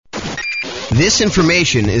This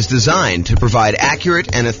information is designed to provide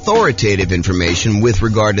accurate and authoritative information with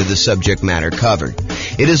regard to the subject matter covered.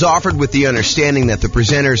 It is offered with the understanding that the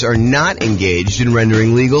presenters are not engaged in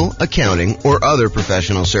rendering legal, accounting, or other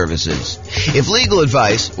professional services. If legal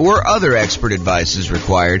advice or other expert advice is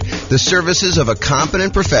required, the services of a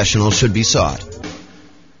competent professional should be sought.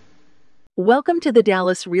 Welcome to the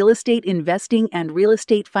Dallas Real Estate Investing and Real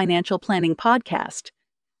Estate Financial Planning Podcast.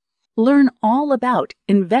 Learn all about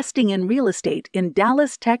investing in real estate in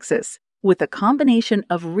Dallas, Texas, with a combination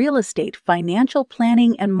of real estate financial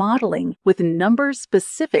planning and modeling with numbers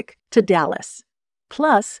specific to Dallas,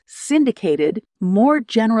 plus syndicated, more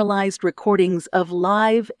generalized recordings of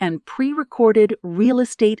live and pre-recorded real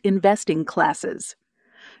estate investing classes.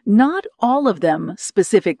 Not all of them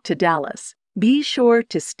specific to Dallas. Be sure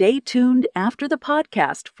to stay tuned after the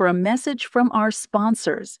podcast for a message from our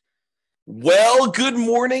sponsors. Well, good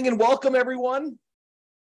morning and welcome, everyone.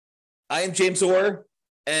 I am James Orr,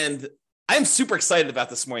 and I'm super excited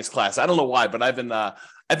about this morning's class. I don't know why, but I've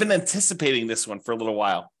been anticipating this one for a little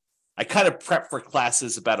while. I kind of prep for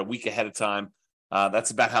classes about a week ahead of time.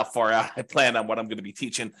 That's about how far out I plan on what I'm going to be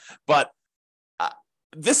teaching. But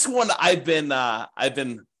this one I've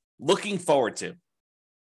been looking forward to.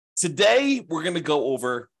 Today we're going to go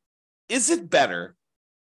over: is it better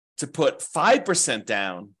to put 5%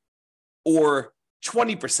 down or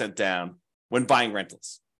 20% down when buying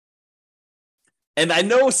rentals? And I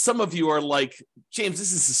know some of you are like, James,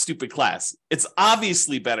 this is a stupid class. It's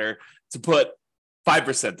obviously better to put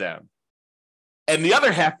 5% down. And the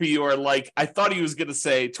other half of you are like, I thought he was going to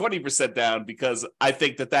say 20% down because I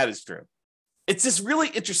think that is true. It's this really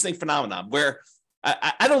interesting phenomenon where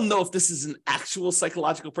I don't know if this is an actual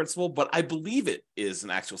psychological principle, but I believe it is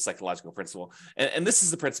an actual psychological principle. And this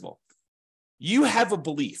is the principle. You have a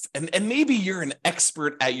belief, and maybe you're an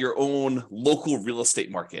expert at your own local real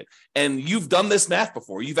estate market, and you've done this math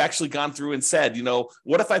before. You've actually gone through and said,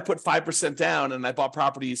 what if I put 5% down and I bought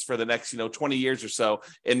properties for the next, 20 years or so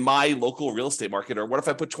in my local real estate market? Or what if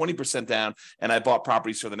I put 20% down and I bought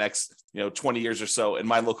properties for the next, 20 years or so in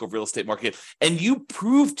my local real estate market? And you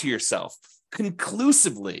prove to yourself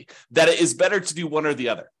conclusively that it is better to do one or the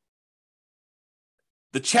other.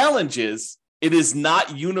 The challenge is, it is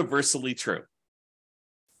not universally true.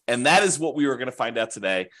 And that is what we are going to find out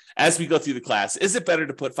today as we go through the class. Is it better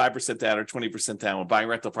to put 5% down or 20% down when buying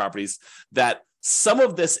rental properties? That some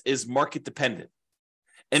of this is market dependent.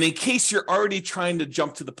 And in case you're already trying to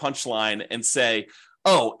jump to the punchline and say,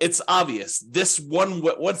 oh, it's obvious,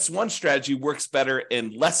 what's one strategy works better in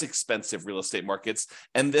less expensive real estate markets,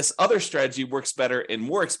 and this other strategy works better in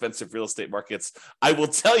more expensive real estate markets, I will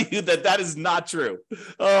tell you that is not true.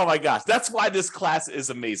 Oh my gosh, that's why this class is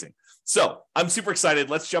amazing. So I'm super excited.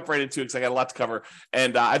 Let's jump right into it because I got a lot to cover.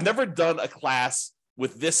 And I've never done a class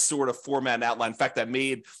with this sort of format and outline. In fact, I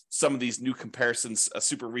made some of these new comparisons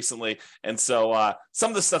super recently. And so some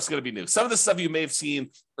of the stuff's going to be new. Some of the stuff you may have seen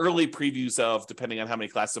early previews of, depending on how many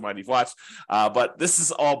classes of mine you've watched. But this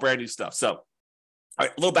is all brand new stuff. So, all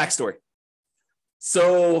right, a little backstory.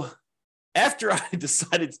 So after I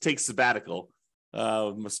decided to take sabbatical,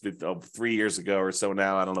 must have been 3 years ago or so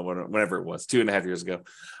now. I don't know, whenever it was, 2.5 years ago.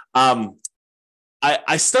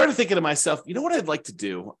 I started thinking to myself, you know what I'd like to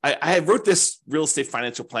do? I wrote this real estate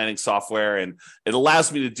financial planning software, and it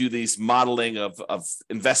allows me to do these modeling of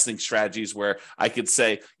investing strategies where I could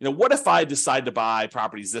say, what if I decide to buy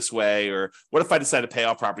properties this way? Or what if I decide to pay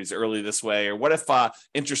off properties early this way? Or what if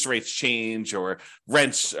interest rates change, or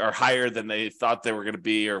rents are higher than they thought they were going to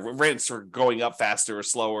be, or rents are going up faster or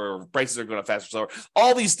slower, or prices are going up faster or slower?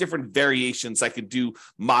 All these different variations I could do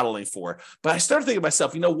modeling for. But I started thinking to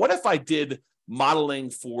myself, what if I did modeling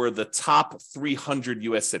for the top 300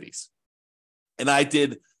 U.S. cities? And I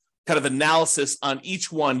did kind of analysis on each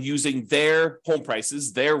one using their home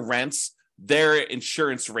prices, their rents, their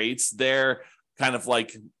insurance rates, their kind of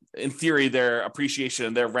like, in theory, their appreciation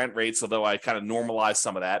and their rent rates, although I kind of normalized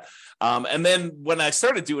some of that. And then when I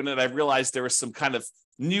started doing it, I realized there was some kind of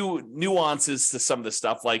new nuances to some of this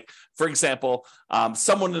stuff. Like, for example,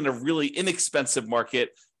 someone in a really inexpensive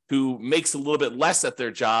market who makes a little bit less at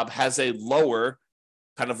their job has a lower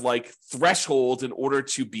kind of like threshold in order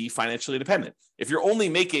to be financially independent. If you're only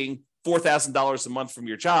making $4,000 a month from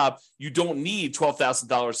your job, you don't need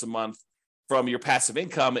 $12,000 a month from your passive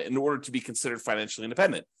income in order to be considered financially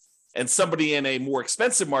independent. And somebody in a more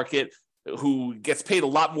expensive market who gets paid a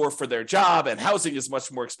lot more for their job and housing is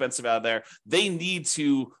much more expensive out there, they need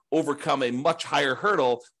to overcome a much higher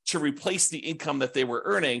hurdle to replace the income that they were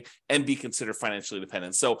earning and be considered financially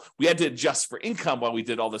independent. So we had to adjust for income while we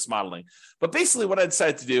did all this modeling. But basically what I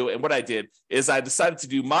decided to do and what I did is I decided to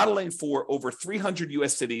do modeling for over 300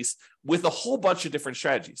 US cities with a whole bunch of different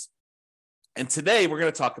strategies. And today we're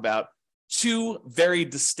going to talk about two very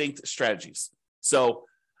distinct strategies. So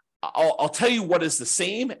I'll tell you what is the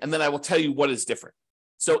same, and then I will tell you what is different.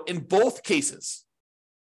 So in both cases,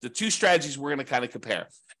 the two strategies we're going to kind of compare.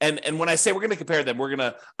 And when I say we're going to compare them,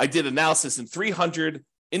 I did analysis in 300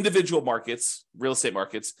 individual markets, real estate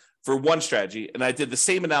markets, for one strategy. And I did the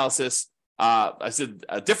same analysis. I did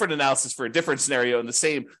a different analysis for a different scenario in the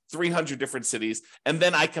same 300 different cities. And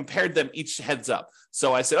then I compared them each heads up.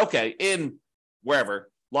 So I said, okay, in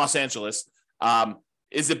wherever, Los Angeles,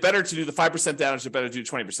 is it better to do the 5% down or is it better to do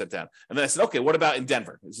 20% down? And then I said, okay, what about in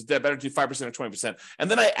Denver? Is it better to do 5% or 20%?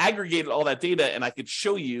 And then I aggregated all that data and I could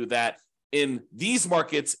show you that in these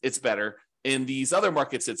markets, it's better. In these other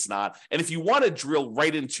markets, it's not. And if you want to drill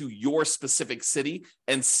right into your specific city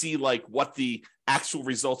and see like what the actual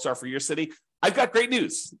results are for your city, I've got great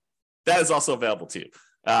news. That is also available to you,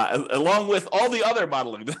 along with all the other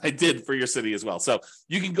modeling that I did for your city as well. So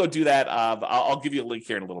you can go do that. I'll give you a link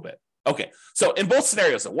here in a little bit. Okay, so in both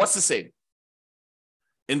scenarios, what's the same?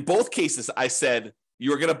 In both cases, I said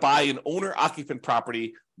you're going to buy an owner-occupant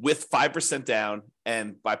property with 5% down,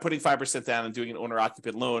 and by putting 5% down and doing an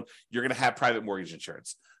owner-occupant loan, you're going to have private mortgage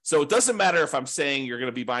insurance. So it doesn't matter if I'm saying you're going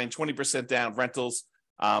to be buying 20% down rentals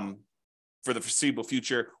for the foreseeable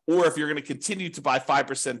future, or if you're going to continue to buy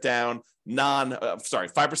 5% down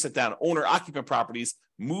 5% down owner-occupant properties,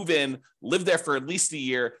 move in, live there for at least a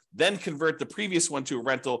year, then convert the previous one to a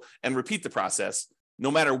rental and repeat the process.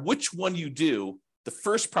 No matter which one you do, the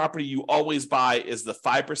first property you always buy is the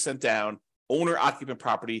 5% down owner-occupant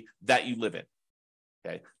property that you live in.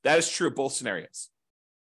 Okay, that is true of both scenarios.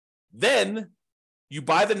 Then you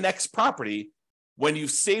buy the next property when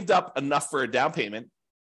you've saved up enough for a down payment,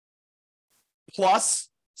 plus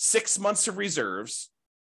 6 months of reserves,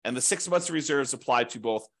 and the 6 months of reserves apply to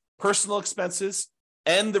both personal expenses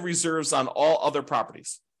and the reserves on all other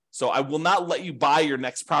properties. So I will not let you buy your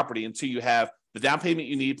next property until you have the down payment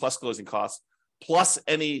you need plus closing costs, plus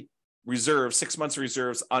any reserves, 6 months of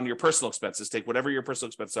reserves on your personal expenses. Take whatever your personal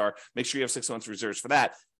expenses are, make sure you have 6 months of reserves for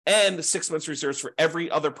that, and 6 months of reserves for every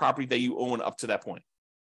other property that you own up to that point.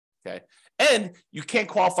 Okay. And you can't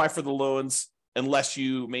qualify for the loans unless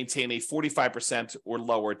you maintain a 45% or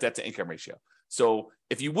lower debt to income ratio. So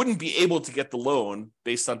if you wouldn't be able to get the loan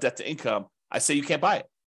based on debt to income, I say you can't buy it.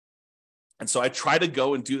 And so I try to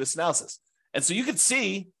go and do this analysis. And so you can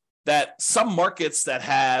see that some markets that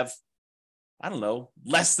have,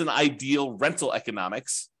 less than ideal rental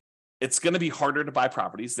economics, it's going to be harder to buy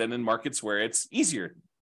properties than in markets where it's easier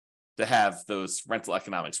to have those rental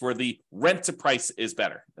economics, where the rent to price is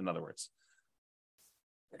better, in other words.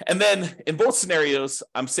 And then in both scenarios,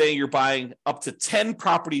 I'm saying you're buying up to 10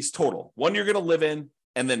 properties total, one you're going to live in,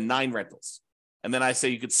 and then 9 rentals. And then I say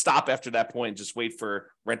you could stop after that point and just wait for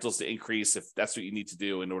rentals to increase if that's what you need to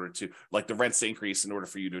do in order to, like the rents to increase in order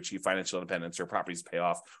for you to achieve financial independence or properties pay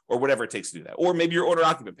off or whatever it takes to do that. Or maybe your owner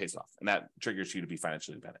occupant pays off and that triggers you to be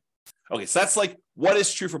financially independent. Okay, so that's like what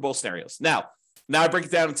is true for both scenarios. Now I break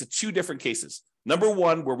it down into 2 different cases. Number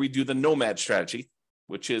one, where we do the nomad strategy,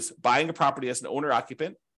 which is buying a property as an owner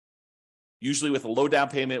occupant, usually with a low down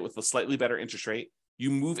payment with a slightly better interest rate. You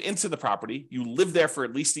move into the property, you live there for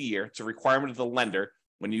at least a year. It's a requirement of the lender.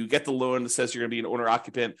 When you get the loan that says you're going to be an owner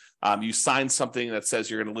occupant, you sign something that says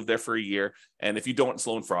you're going to live there for a year. And if you don't, it's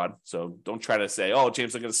loan fraud. So don't try to say, oh,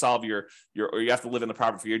 James, I'm going to solve or you have to live in the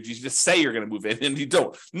property for a year. You just say you're going to move in and you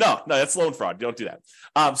don't. No, that's loan fraud. You don't do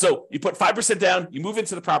that. So you put 5% down, you move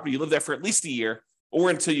into the property, you live there for at least a year or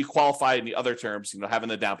until you qualify in the other terms, having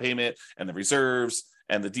the down payment and the reserves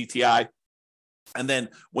and the DTI. And then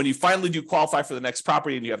when you finally do qualify for the next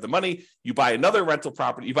property and you have the money, you buy another rental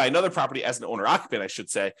property, you buy another property as an owner occupant, I should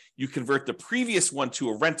say, you convert the previous one to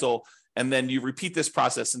a rental, and then you repeat this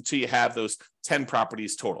process until you have those 10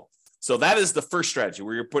 properties total. So that is the first strategy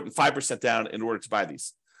where you're putting 5% down in order to buy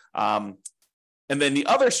these. And then the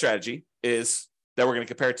other strategy is that we're going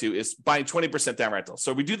to compare to is buying 20% down rental.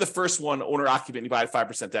 So we do the first one, owner occupant, you buy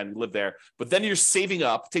 5% down, you live there, but then you're saving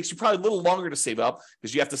up. It takes you probably a little longer to save up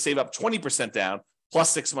because you have to save up 20% down plus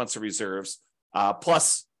 6 months of reserves,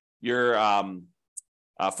 plus your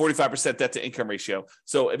 45% debt to income ratio.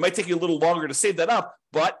 So it might take you a little longer to save that up,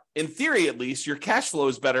 but in theory, at least, your cash flow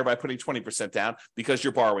is better by putting 20% down because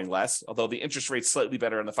you're borrowing less, although the interest rate's slightly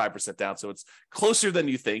better on the 5% down. So it's closer than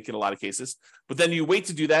you think in a lot of cases. But then you wait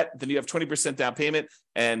to do that. Then you have 20% down payment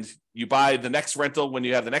and you buy the next rental when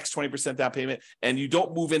you have the next 20% down payment, and you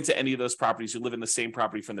don't move into any of those properties. You live in the same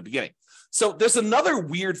property from the beginning. So there's another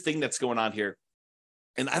weird thing that's going on here.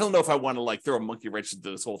 And I don't know if I want to like throw a monkey wrench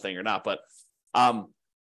into this whole thing or not, but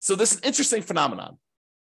so this is an interesting phenomenon.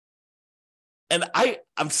 And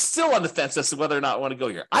I'm still on the fence as to whether or not I want to go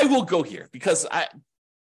here. I will go here because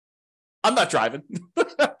I'm not driving.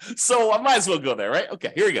 So I might as well go there, right?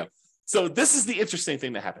 Okay, here we go. So this is the interesting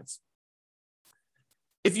thing that happens.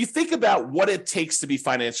 If you think about what it takes to be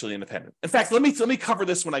financially independent. In fact, let me cover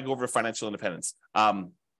this when I go over financial independence,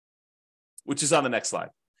 which is on the next slide.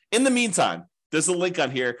 In the meantime, there's a link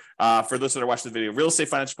on here for those that are watching the video,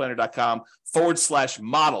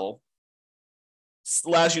 realestatefinancialplanner.com/model.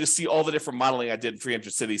 Allows you to see all the different modeling I did in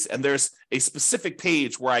 300 cities. And there's a specific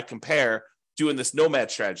page where I compare doing this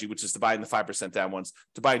nomad strategy, which is to buying the 5% down ones,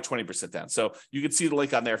 to buying 20% down. So you can see the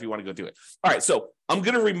link on there if you want to go do it. All right, so I'm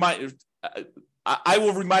going to I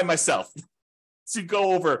will remind myself to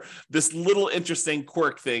go over this little interesting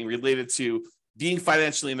quirk thing related to being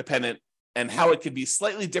financially independent and how it could be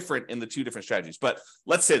slightly different in the two different strategies. But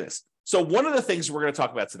let's say this. So one of the things we're going to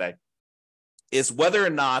talk about today is whether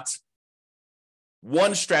or not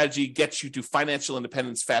one strategy gets you to financial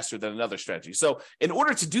independence faster than another strategy. So in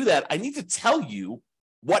order to do that, I need to tell you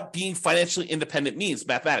what being financially independent means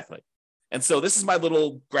mathematically. And so this is my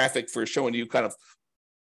little graphic for showing you kind of,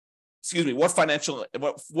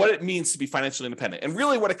 what it means to be financially independent. And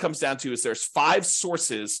really what it comes down to is there's 5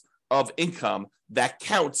 sources of income that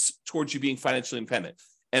counts towards you being financially independent.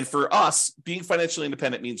 And for us, being financially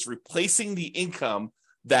independent means replacing the income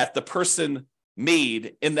that the person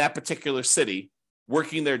made in that particular city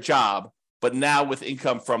working their job, but now with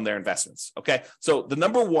income from their investments. Okay. So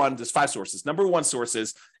there's 5 sources. Number 1 source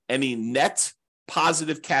is any net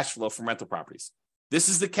positive cash flow from rental properties. This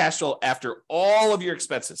is the cash flow after all of your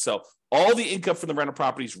expenses. So all the income from the rental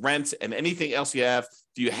properties, rent, and anything else you have.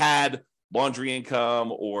 If you had laundry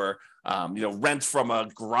income or rent from a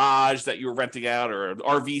garage that you were renting out, or an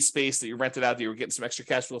RV space that you rented out that you were getting some extra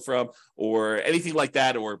cash flow from, or anything like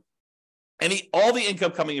that, or all the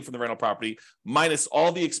income coming in from the rental property minus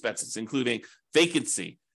all the expenses, including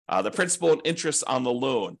vacancy, the principal and interest on the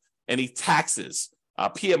loan, any taxes,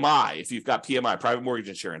 PMI, if you've got PMI, private mortgage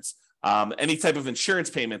insurance, any type of insurance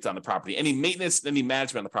payment on the property, any maintenance, any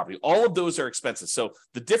management on the property. All of those are expenses. So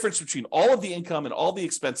the difference between all of the income and all the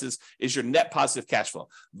expenses is your net positive cash flow.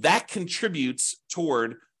 That contributes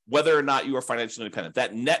toward whether or not you are financially independent.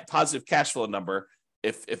 That net positive cash flow number,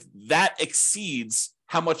 if that exceeds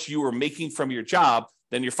how much you are making from your job,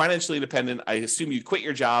 then you're financially independent. I assume you quit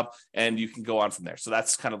your job and you can go on from there. So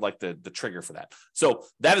that's kind of like the trigger for that. So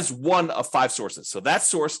that is one of 5 sources. So that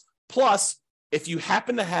source, plus if you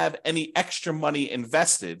happen to have any extra money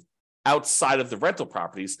invested outside of the rental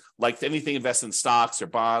properties, like anything invested in stocks or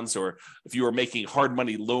bonds, or if you are making hard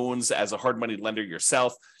money loans as a hard money lender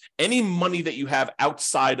yourself, any money that you have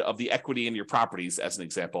outside of the equity in your properties, as an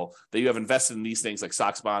example, that you have invested in these things like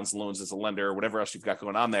stocks, bonds, loans as a lender, or whatever else you've got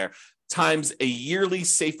going on there, times a yearly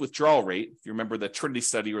safe withdrawal rate. If you remember the Trinity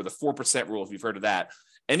study or the 4% rule, if you've heard of that,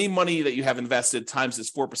 any money that you have invested times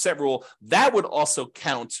this 4% rule, that would also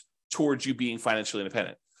count towards you being financially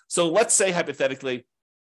independent. So let's say hypothetically,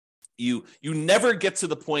 you never get to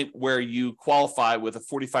the point where you qualify with a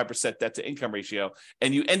 45% debt to income ratio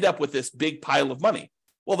and you end up with this big pile of money.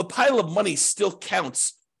 Well, the pile of money still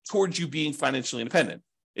counts towards you being financially independent.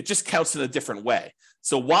 It just counts in a different way.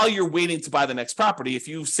 So while you're waiting to buy the next property, if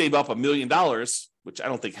you save up $1 million, which I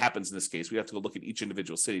don't think happens in this case, we have to go look at each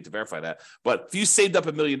individual city to verify that. But if you saved up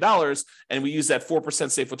 $1 million and we use that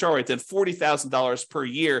 4% safe withdrawal rate, then $40,000 per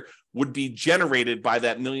year would be generated by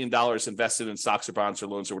that $1 million invested in stocks or bonds or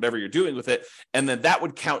loans or whatever you're doing with it. And then that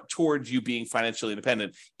would count towards you being financially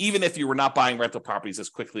independent, even if you were not buying rental properties as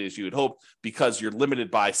quickly as you would hope, because you're limited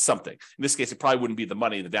by something. In this case, it probably wouldn't be the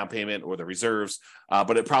money, the down payment or the reserves,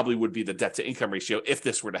 but it probably would be the debt to income ratio if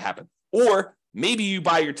this were to happen. Or maybe you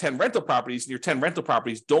buy your 10 rental properties and your 10 rental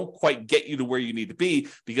properties don't quite get you to where you need to be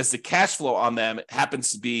because the cash flow on them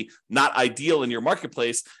happens to be not ideal in your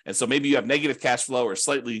marketplace. And so maybe you have negative cash flow or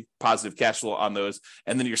slightly positive cash flow on those.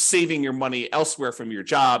 And then you're saving your money elsewhere from your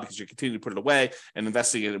job because you're continuing to put it away and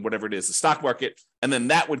investing in whatever it is, the stock market. And then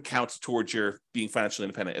that would count towards your being financially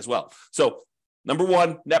independent as well. So number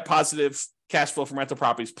 1, net positive cash flow from rental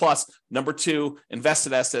properties plus number 2,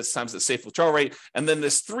 invested assets times the safe withdrawal rate. And then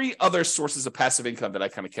there's 3 other sources of passive income that I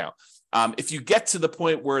kind of count. If you get to the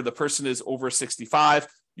point where the person is over 65,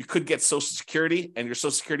 you could get Social Security, and your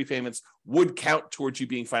Social Security payments would count towards you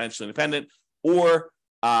being financially independent. Or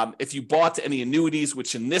if you bought any annuities,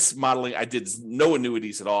 which in this modeling, I did no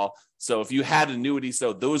annuities at all. So if you had annuities,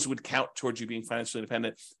 though, those would count towards you being financially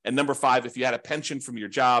independent. And number 5, if you had a pension from your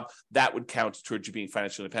job, that would count towards you being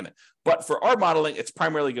financially independent. But for our modeling, it's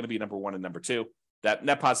primarily going to be number 1 and number 2, that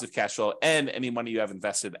net positive cash flow and any money you have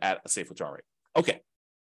invested at a safe withdrawal rate. Okay.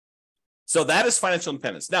 So that is financial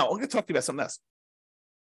independence. Now, I'm going to talk to you about something else.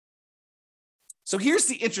 So here's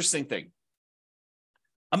the interesting thing.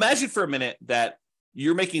 Imagine for a minute that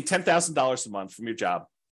you're making $10,000 a month from your job.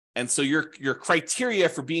 And so your criteria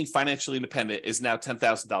for being financially independent is now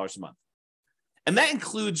 $10,000 a month. And that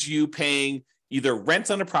includes you paying either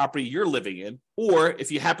rent on a property you're living in, or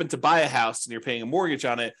if you happen to buy a house and you're paying a mortgage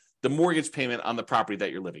on it, the mortgage payment on the property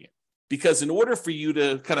that you're living in. Because in order for you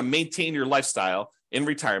to kind of maintain your lifestyle in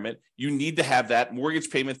retirement, you need to have that mortgage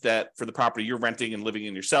payment that for the property you're renting and living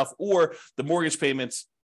in yourself, or the mortgage payments.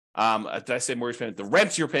 Did I say mortgage payment? The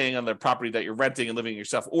rent you're paying on the property that you're renting and living in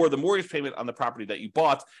yourself, or the mortgage payment on the property that you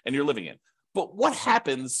bought and you're living in. But what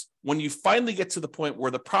happens when you finally get to the point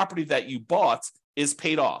where the property that you bought is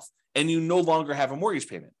paid off and you no longer have a mortgage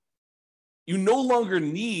payment? You no longer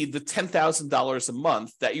need the $10,000 a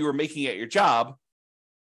month that you were making at your job,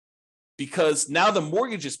 because now the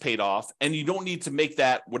mortgage is paid off and you don't need to make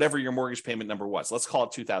that whatever your mortgage payment number was. Let's call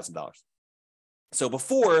it $2,000. So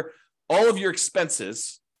before, all of your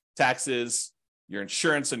expenses, taxes, your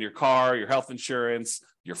insurance on your car, your health insurance,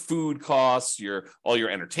 your food costs, all your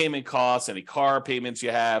entertainment costs, any car payments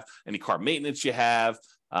you have, any car maintenance you have,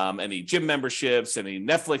 any gym memberships, any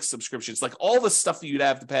Netflix subscriptions, like all the stuff that you'd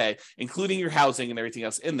have to pay, including your housing and everything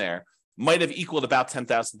else in there, might have equaled about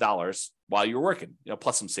 $10,000 while you're working,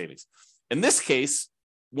 plus some savings. In this case,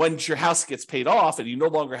 when your house gets paid off and you no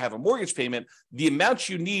longer have a mortgage payment, the amount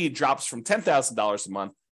you need drops from $10,000 a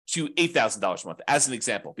month to $8,000 a month, as an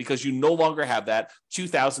example, because you no longer have that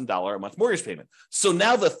 $2,000 a month mortgage payment. So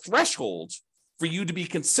now the threshold for you to be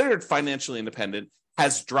considered financially independent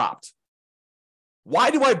has dropped.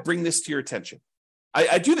 Why do I bring this to your attention?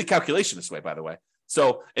 I do the calculation this way, by the way.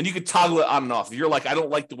 So, and you could toggle it on and off. If you're like, I don't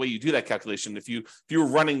like the way you do that calculation. If you were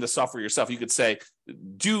running the software yourself, you could say,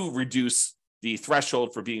 do reduce the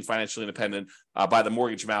threshold for being financially independent by the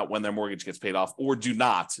mortgage amount when their mortgage gets paid off, or do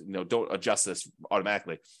not, don't adjust this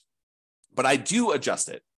automatically. But I do adjust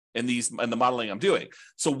it in the modeling I'm doing.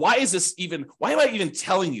 So why am I even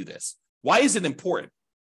telling you this? Why is it important?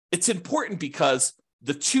 It's important because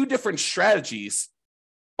the 2 different strategies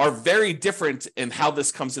are very different in how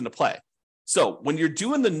this comes into play. So when you're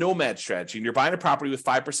doing the nomad strategy and you're buying a property with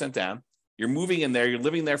 5% down, you're moving in there, you're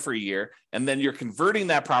living there for a year, and then you're converting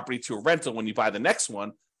that property to a rental when you buy the next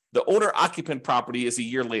one, the owner-occupant property is a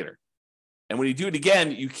year later. And when you do it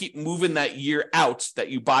again, you keep moving that year out that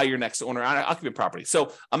you buy your next owner-occupant property.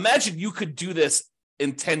 So imagine you could do this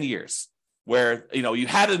in 10 years where you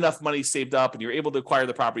had enough money saved up and you're able to acquire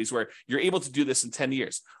the properties where you're able to do this in 10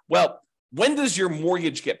 years. Well, when does your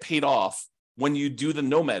mortgage get paid off when you do the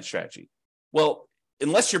nomad strategy? Well,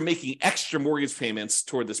 unless you're making extra mortgage payments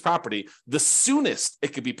toward this property, the soonest it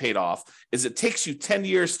could be paid off is it takes you 10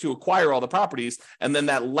 years to acquire all the properties. And then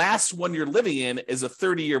that last one you're living in is a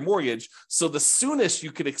 30-year mortgage. So the soonest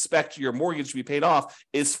you could expect your mortgage to be paid off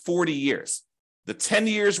is 40 years. The 10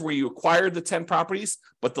 years where you acquired the 10 properties,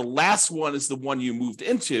 but the last one is the one you moved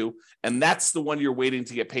into. And that's the one you're waiting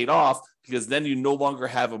to get paid off, because then you no longer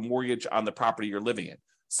have a mortgage on the property you're living in.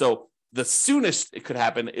 So the soonest it could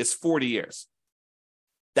happen is 40 years.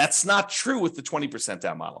 That's not true with the 20%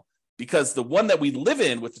 down model, because the one that we live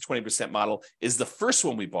in with the 20% model is the first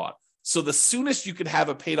one we bought. So the soonest you could have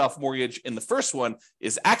a paid off mortgage in the first one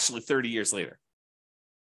is actually 30 years later.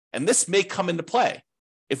 And this may come into play.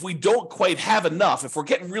 If we don't quite have enough, if we're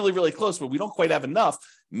getting really, really close, but we don't quite have enough,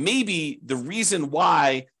 maybe the reason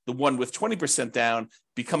why the one with 20% down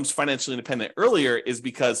becomes financially independent earlier is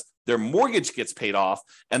because their mortgage gets paid off,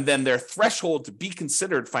 and then their threshold to be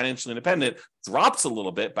considered financially independent drops a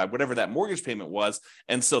little bit by whatever that mortgage payment was.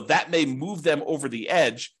 And so that may move them over the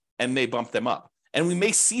edge and may bump them up. And we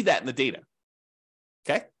may see that in the data.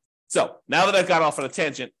 Okay. So now that I've got off on a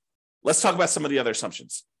tangent, let's talk about some of the other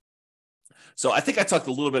assumptions. So I think I talked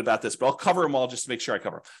a little bit about this, but I'll cover them all just to make sure I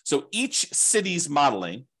cover them. So each city's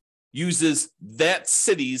modeling uses that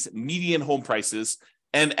city's median home prices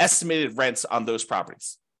and estimated rents on those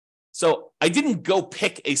properties. So I didn't go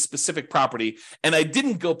pick a specific property, and I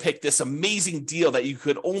didn't go pick this amazing deal that you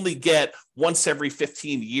could only get once every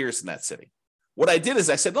 15 years in that city. what I did is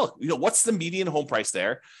I said, look, what's the median home price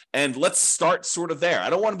there? And let's start sort of there. I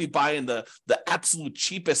don't want to be buying the absolute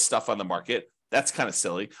cheapest stuff on the market. That's kind of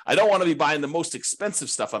silly. I don't want to be buying the most expensive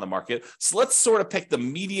stuff on the market. So let's sort of pick the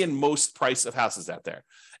median most price of houses out there.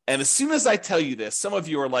 And as soon as I tell you this, some of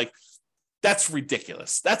you are like, that's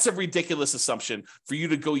ridiculous. That's a ridiculous assumption for you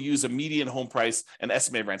to go use a median home price and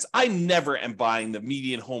estimate rents. I never am buying the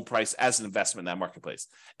median home price as an investment in that marketplace.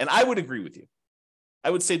 And I would agree with you. I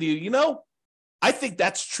would say to you, I think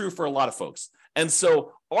that's true for a lot of folks. And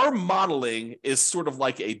so our modeling is sort of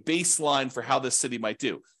like a baseline for how this city might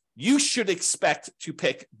do. You should expect to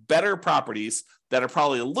pick better properties that are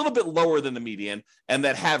probably a little bit lower than the median and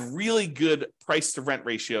that have really good price to rent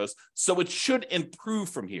ratios. So it should improve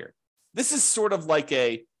from here. This is sort of like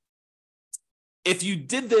if you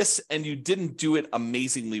did this and you didn't do it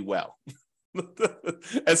amazingly well.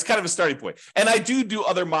 As kind of a starting point. And I do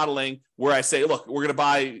other modeling where I say, look, we're going to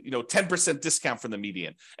buy 10% discount from the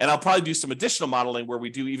median. And I'll probably do some additional modeling where we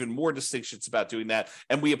do even more distinctions about doing that.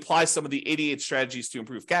 And we apply some of the 88 strategies to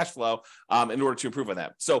improve cash flow in order to improve on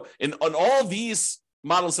that. So on all these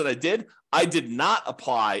models that I did not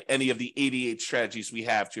apply any of the 88 strategies we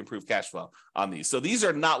have to improve cash flow on these. So these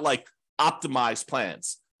are not like optimized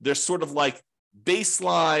plans. They're sort of like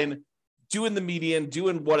baseline, doing the median,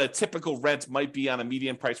 doing what a typical rent might be on a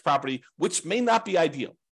median price property, which may not be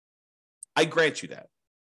ideal. I grant you that.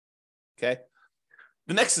 Okay.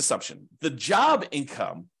 The next assumption, the job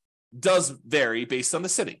income does vary based on the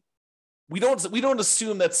city. We don't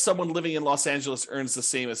assume that someone living in Los Angeles earns the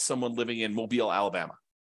same as someone living in Mobile, Alabama.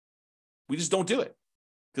 We just don't do it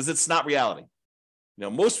because it's not reality.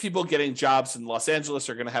 Most people getting jobs in Los Angeles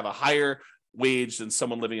are going to have a higher wage than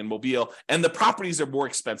someone living in Mobile, and the properties are more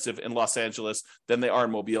expensive in Los Angeles than they are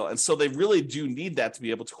in Mobile, and so they really do need that to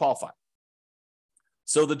be able to qualify.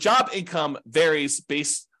 So the job income varies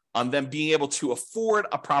based on them being able to afford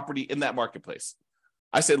a property in that marketplace.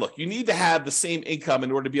 I say, look, you need to have the same income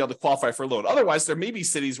in order to be able to qualify for a loan. Otherwise, there may be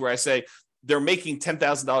cities where I say they're making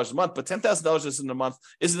 $10,000 a month, but $10,000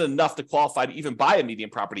 isn't enough to qualify to even buy a median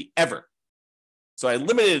property ever. So I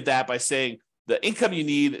limited that by saying the income you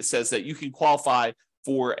need says that you can qualify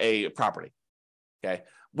for a property, okay?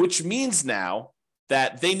 Which means now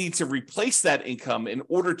that they need to replace that income in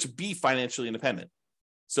order to be financially independent.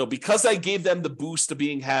 So because I gave them the boost of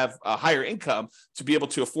have a higher income to be able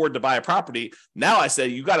to afford to buy a property, now I say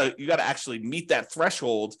you gotta actually meet that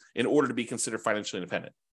threshold in order to be considered financially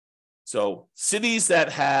independent. So cities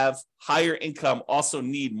that have higher income also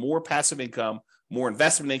need more passive income, more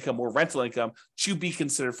investment income, more rental income to be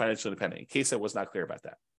considered financially independent, in case I was not clear about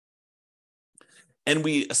that. And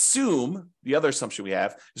we assume, the other assumption we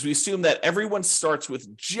have, is we assume that everyone starts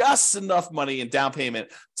with just enough money in down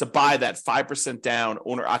payment to buy that 5% down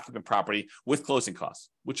owner-occupant property with closing costs,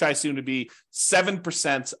 which I assume to be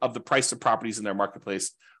 7% of the price of properties in their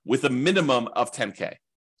marketplace with a minimum of $10K.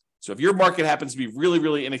 So if your market happens to be really,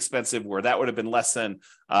 really inexpensive, where that would have been less than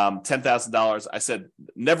 $10,000, I said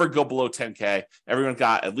never go below $10K. Everyone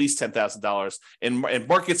got at least $10,000. In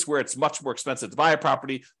markets where it's much more expensive to buy a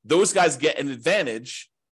property, those guys get an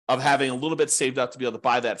advantage of having a little bit saved up to be able to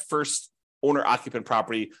buy that first owner-occupant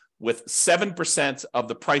property with 7% of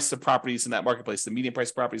the price of properties in that marketplace, the median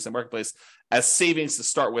price of properties in the marketplace, as savings to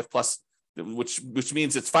start with, plus which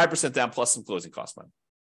means it's 5% down plus some closing cost money.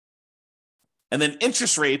 And then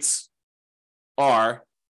interest rates are,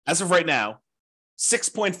 as of right now,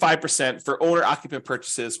 6.5% for owner-occupant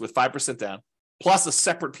purchases with 5% down, plus a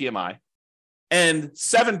separate PMI, and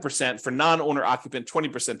 7% for non-owner-occupant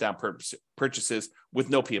 20% down purchases with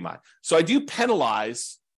no PMI. So I do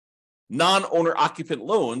penalize non-owner-occupant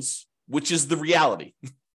loans, which is the reality.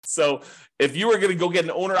 So if you were going to go get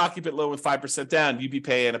an owner-occupant loan with 5% down, you'd be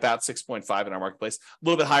paying about 6.5 in our marketplace, a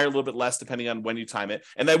little bit higher, a little bit less, depending on when you time it.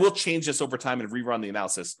 And I will change this over time and rerun the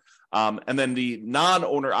analysis. And then the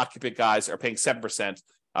non-owner-occupant guys are paying 7%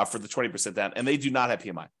 for the 20% down, and they do not have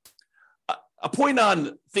PMI. A point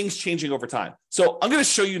on things changing over time. So I'm going to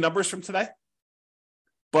show you numbers from today.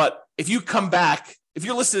 But if you come back, if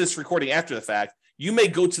you're listening to this recording after the fact, you may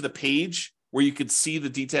go to the page where you could see the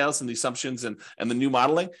details and the assumptions and the new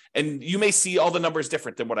modeling, and you may see all the numbers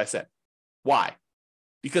different than what I said. Why?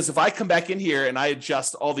 Because if I come back in here and I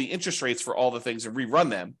adjust all the interest rates for all the things and rerun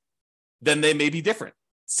them, then they may be different.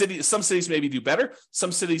 Some cities maybe do better,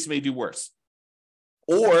 some cities may do worse.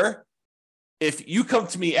 Or if you come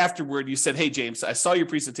to me afterward, you said, hey, James, I saw your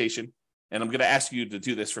presentation, and I'm going to ask you to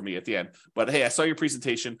do this for me at the end. But hey, I saw your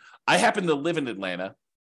presentation. I happen to live in Atlanta.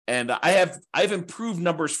 And I've improved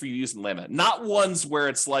numbers for you using Atlanta, not ones where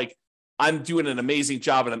it's like I'm doing an amazing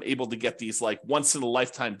job and I'm able to get these like once in a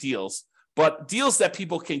lifetime deals, but deals that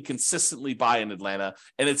people can consistently buy in Atlanta.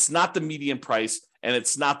 And it's not the median price, and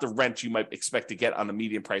it's not the rent you might expect to get on the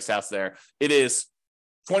median price house there. It is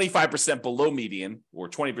 25% below median or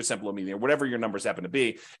 20% below median, whatever your numbers happen to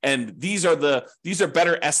be. And these are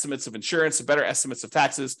better estimates of insurance, better estimates of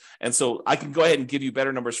taxes. And so I can go ahead and give you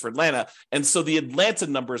better numbers for Atlanta. And so the Atlanta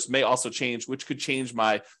numbers may also change, which could change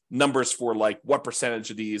my numbers for like what percentage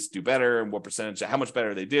of these do better and what percentage, how much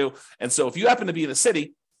better they do. And so if you happen to be in a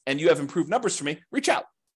city and you have improved numbers for me, reach out.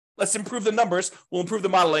 Let's improve the numbers. We'll improve the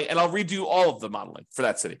modeling, and I'll redo all of the modeling for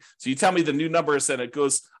that city. So you tell me the new numbers, and it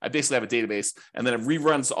goes, I basically have a database, and then it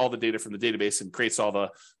reruns all the data from the database and creates all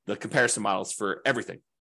the comparison models for everything.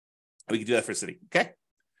 We can do that for a city, okay?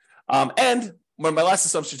 And one of my last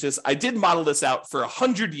assumptions is I did model this out for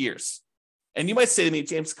 100 years. And you might say to me,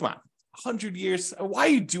 James, come on, 100 years? Why are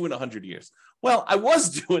you doing 100 years? Well, I was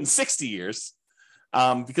doing 60 years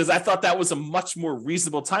because I thought that was a much more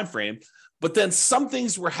reasonable time frame. But then some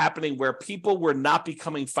things were happening where people were not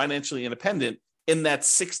becoming financially independent in that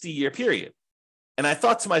 60-year period. And I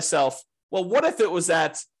thought to myself, well, what if it was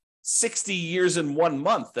at 60 years and 1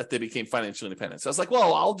 month that they became financially independent? So I was like,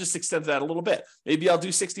 well, I'll just extend that a little bit. Maybe I'll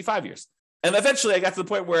do 65 years. And eventually I got to the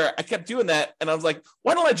point where I kept doing that. And I was like,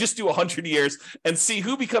 why don't I just do 100 years and see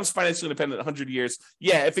who becomes financially independent in 100 years?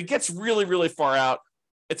 Yeah, if it gets really, really far out,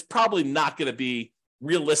 it's probably not going to be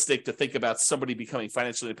realistic to think about somebody becoming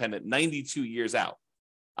financially independent 92 years out.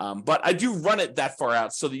 But I do run it that far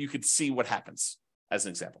out so that you could see what happens as an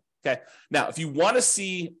example. Okay. Now, if you want to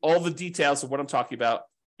see all the details of what I'm talking about,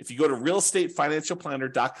 if you go to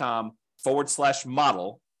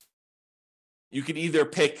realestatefinancialplanner.com/model, you can either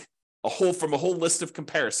pick from a whole list of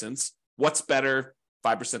comparisons, what's better,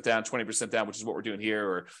 5% down, 20% down, which is what we're doing here,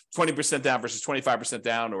 or 20% down versus 25%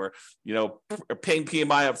 down, or paying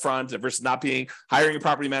PMI up front versus not paying, hiring a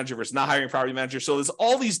property manager versus not hiring a property manager. So there's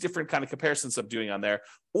all these different kind of comparisons I'm doing on there.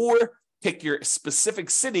 Or pick your specific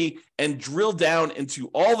city and drill down into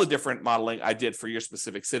all the different modeling I did for your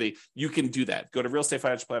specific city. You can do that. Go to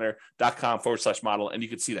realestatefinancialplanner.com/model, and you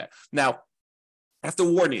can see that. Now, I have to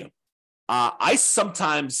warn you, I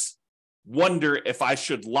sometimes wonder if I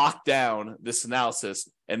should lock down this analysis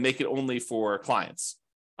and make it only for clients.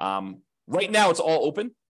 Right now, it's all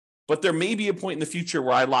open, but there may be a point in the future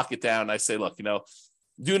where I lock it down. And I say, look,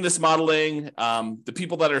 doing this modeling, the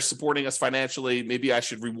people that are supporting us financially, maybe I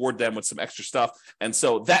should reward them with some extra stuff. And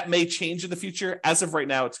so that may change in the future. As of right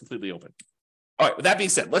now, it's completely open. All right, with that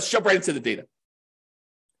being said, let's jump right into the data.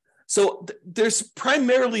 So there's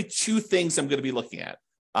primarily two things I'm going to be looking at.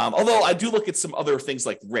 Although I do look at some other things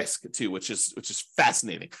like risk too, which is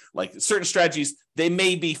fascinating. Like certain strategies, they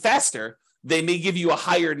may be faster, they may give you a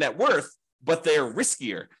higher net worth, but they're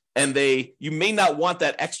riskier, and you may not want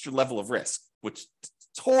that extra level of risk, which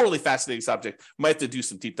totally fascinating subject. Might have to do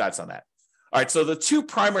some deep dives on that. All right, so the two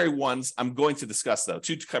primary ones I'm going to discuss, though,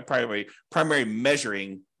 two primary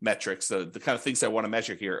measuring metrics, the kind of things I want to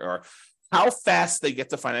measure here are how fast they get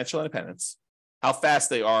to financial independence, how fast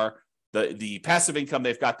they are, the passive income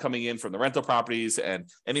they've got coming in from the rental properties, and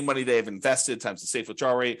any money they've invested times the safe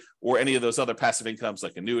withdrawal rate, or any of those other passive incomes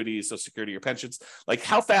like annuities, Social Security, or pensions. Like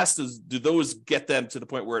how fast do those get them to the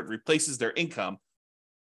point where it replaces their income?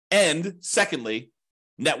 And secondly,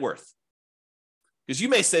 net worth. Because you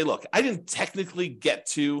may say, look, I didn't technically get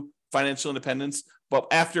to financial independence, but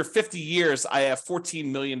after 50 years, I have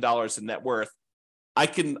 $14 million in net worth. I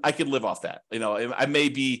can live off that. I may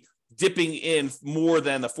be dipping in more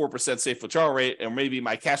than the 4% safe withdrawal rate, or maybe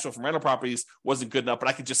my cash flow from rental properties wasn't good enough, but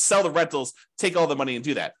I could just sell the rentals, take all the money and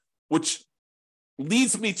do that, which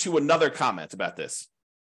leads me to another comment about this.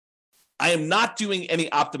 I am not doing any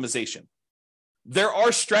optimization. There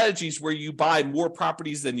are strategies where you buy more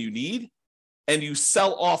properties than you need, and you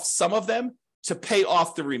sell off some of them to pay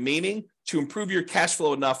off the remaining to improve your cash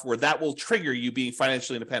flow enough where that will trigger you being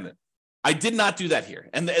financially independent. I did not do that here.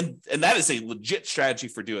 And that is a legit strategy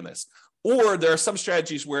for doing this. Or there are some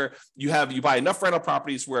strategies where you buy enough rental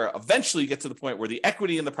properties where eventually you get to the point where the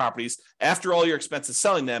equity in the properties, after all your expenses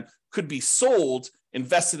selling them, could be sold,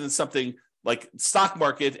 invested in something like stock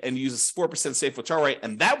market, and use a 4% safe withdrawal rate,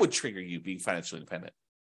 and that would trigger you being financially independent.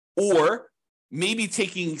 Or maybe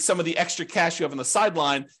taking some of the extra cash you have on the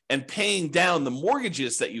sideline and paying down the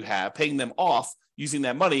mortgages that you have, paying them off, using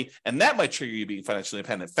that money, and that might trigger you being financially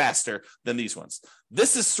independent faster than these ones.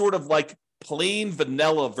 This is sort of like plain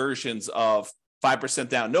vanilla versions of 5%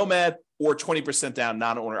 down nomad or 20% down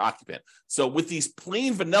non-owner occupant. So with these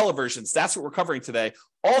plain vanilla versions, that's what we're covering today.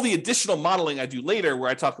 All the additional modeling I do later,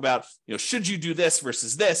 where I talk about, should you do this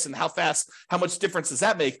versus this, and how much difference does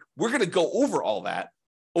that make? We're going to go over all that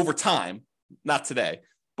over time, not today,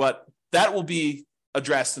 but that will be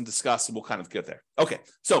address and discuss, and we'll kind of get there. Okay,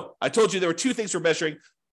 so I told you there were two things we're measuring: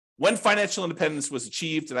 when financial independence was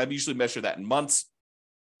achieved, and I usually measure that in months,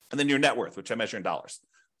 and then your net worth, which I measure in dollars.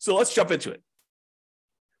 So let's jump into it.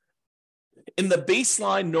 In the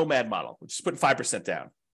baseline nomad model, which is putting 5% down,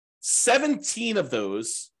 17 of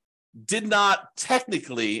those did not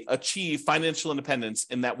technically achieve financial independence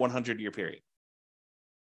in that 100-year period.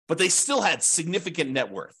 But they still had significant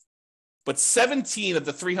net worth. But 17 of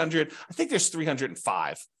the 300, I think there's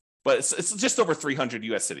 305, but it's just over 300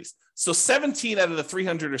 U.S. cities. So 17 out of the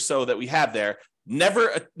 300 or so that we have there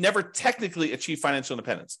never technically achieved financial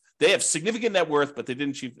independence. They have significant net worth, but they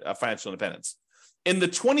didn't achieve financial independence. In the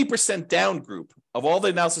 20% down group, of all the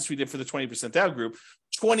analysis we did for the 20% down group,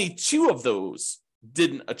 22 of those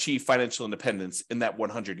didn't achieve financial independence in that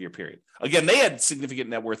 100-year period. Again, they had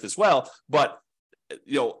significant net worth as well, but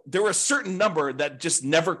there were a certain number that just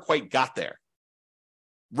never quite got there.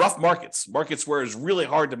 Rough markets where it's really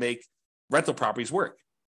hard to make rental properties work.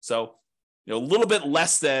 So, a little bit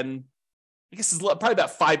less than, I guess it's probably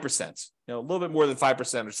about 5%, a little bit more than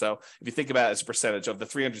 5% or so. If you think about it as a percentage of the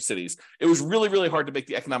 300 cities, it was really, really hard to make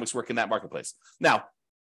the economics work in that marketplace. Now,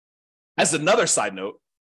 as another side note,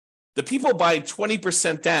 the people buying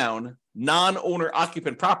 20% down non-owner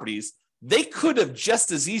occupant properties, they could have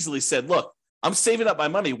just as easily said, look, I'm saving up my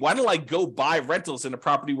money. Why don't I go buy rentals in a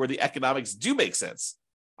property where the economics do make sense?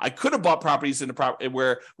 I could have bought properties in a property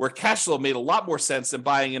where cash flow made a lot more sense than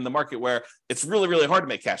buying in the market where it's really, really hard to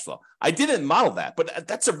make cash flow. I didn't model that, but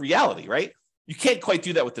that's a reality, right? You can't quite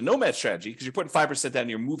do that with the nomad strategy because you're putting 5% down and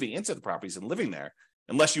you're moving into the properties and living there.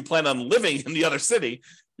 Unless you plan on living in the other city,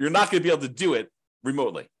 you're not going to be able to do it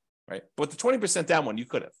remotely, right? But the 20% down one, you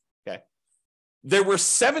could have, okay? There were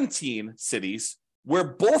 17 cities where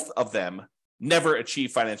both of them never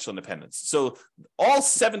achieved financial independence. So all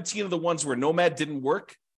 17 of the ones where nomad didn't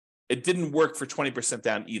work, it didn't work for 20%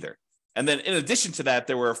 down either. And then in addition to that,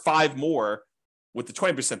 there were 5 more with the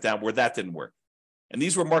 20% down where that didn't work. And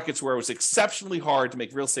these were markets where it was exceptionally hard to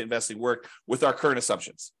make real estate investing work with our current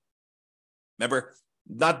assumptions. Remember,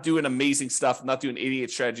 not doing amazing stuff, not doing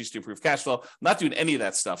 88 strategies to improve cash flow, not doing any of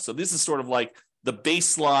that stuff. So this is sort of like the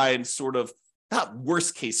baseline sort of, not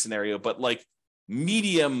worst case scenario, but like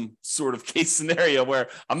medium sort of case scenario where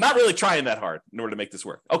I'm not really trying that hard in order to make this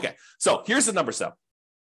work. Okay, so here's the numbers though.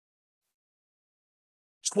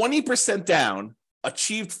 20% down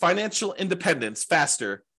achieved financial independence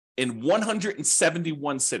faster in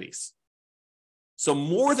 171 cities. So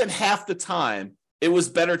more than half the time, it was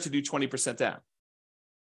better to do 20% down.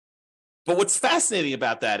 But what's fascinating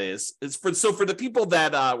about that is for the people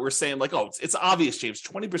that were saying like, oh, it's obvious, James,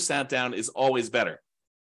 20% down is always better.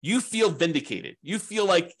 You feel vindicated. You feel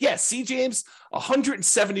like, yeah, see, James,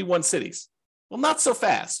 171 cities. Well, not so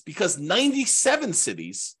fast because 97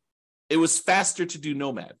 cities, it was faster to do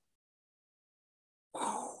nomad.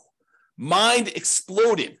 Mind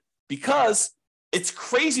exploded because it's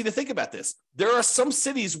crazy to think about this. There are some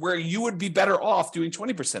cities where you would be better off doing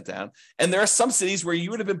 20% down, and there are some cities where you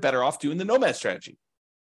would have been better off doing the nomad strategy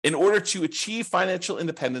in order to achieve financial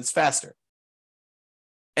independence faster.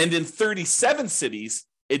 And in 37 cities,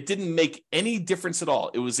 it didn't make any difference at all.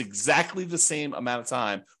 It was exactly the same amount of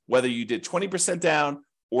time, whether you did 20% down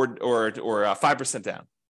or 5% down.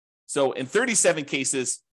 So in 37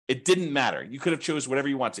 cases, it didn't matter. You could have chose whatever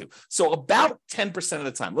you want to. So about 10% of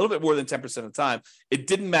the time, a little bit more than 10% of the time, it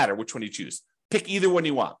didn't matter which one you choose. Pick either one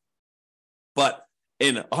you want. But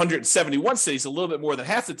in 171 cities, a little bit more than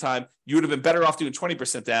half the time, you would have been better off doing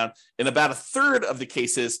 20% down. In about a third of the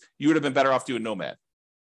cases, you would have been better off doing nomad.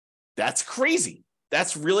 That's crazy.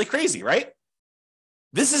 That's really crazy, right?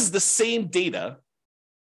 This is the same data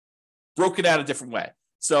broken out a different way.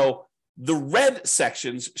 So the red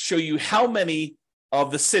sections show you how many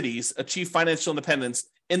of the cities achieve financial independence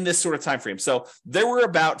in this sort of time frame. So there were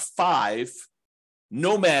about 5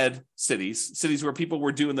 nomad cities where people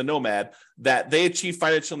were doing the nomad, that they achieved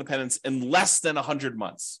financial independence in less than 100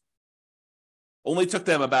 months. Only took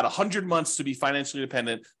them about 100 months to be financially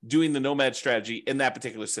independent doing the nomad strategy in that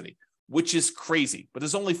particular city, which is crazy. But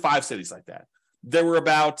there's only 5 cities like that. There were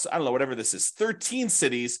about, I don't know, whatever this is, 13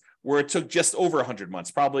 cities where it took just over 100 months,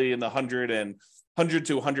 probably in the 100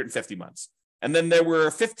 to 150 months. And then there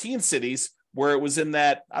were 15 cities where it was in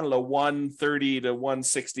that, I don't know, 130 to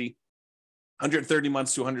 160, 130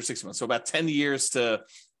 months to 160 months. So about 10 years to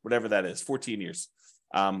whatever that is, 14 years,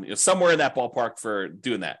 somewhere in that ballpark for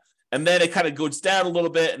doing that. And then it kind of goes down a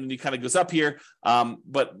little bit and it kind of goes up here.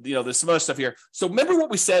 But there's some other stuff here. So remember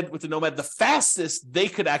what we said with the nomad, the fastest they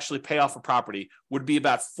could actually pay off a property would be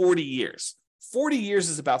about 40 years. 40 years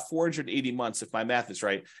is about 480 months, if my math is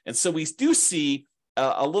right. And so we do see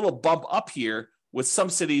a little bump up here with some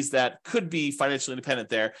cities that could be financially independent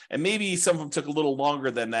there. And maybe some of them took a little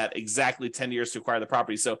longer than that, exactly 10 years to acquire the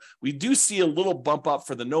property. So we do see a little bump up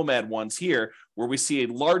for the nomad ones here, where we see a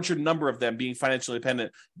larger number of them being financially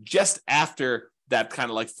independent just after that kind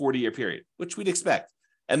of like 40-year period, which we'd expect.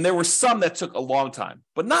 And there were some that took a long time,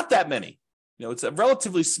 but not that many. It's a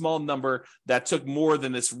relatively small number that took more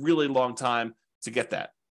than this really long time to get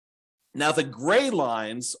that. Now, the gray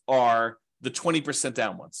lines are the 20%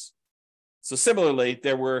 down ones. So similarly,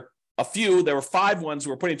 there were 5 ones who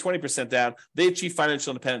were putting 20% down. They achieved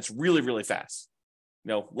financial independence really, really fast.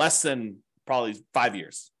 Less than probably 5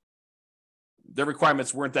 years. Their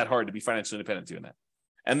requirements weren't that hard to be financially independent doing that.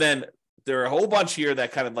 And then there are a whole bunch here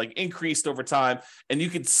that kind of like increased over time, and you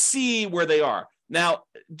can see where they are. Now,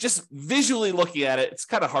 just visually looking at it, it's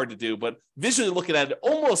kind of hard to do, but visually looking at it, it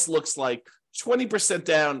almost looks like 20%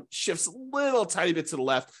 down shifts a little tiny bit to the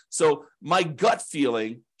left. So my gut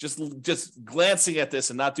feeling, just glancing at this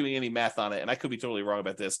and not doing any math on it, and I could be totally wrong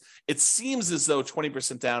about this, it seems as though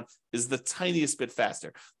 20% down is the tiniest bit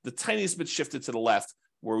faster, the tiniest bit shifted to the left,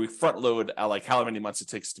 where we front load like however many months it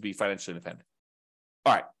takes to be financially independent.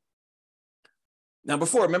 All right. Now,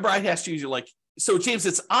 before, remember I asked you, you're like, so James,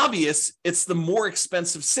 it's obvious it's the more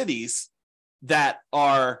expensive cities that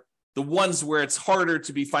are the ones where it's harder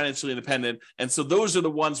to be financially independent. And so those are the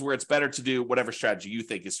ones where it's better to do whatever strategy you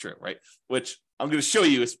think is true, right? Which I'm going to show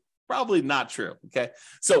you is probably not true, okay?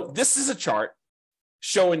 So this is a chart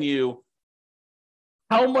showing you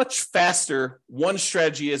how much faster one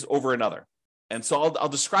strategy is over another. And so I'll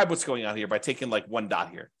describe what's going on here by taking like one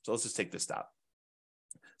dot here. So let's just take this dot.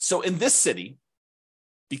 So in this city,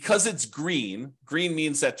 because it's green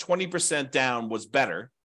means that 20% down was better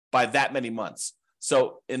by that many months.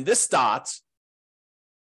 So in this dot,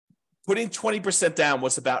 putting 20% down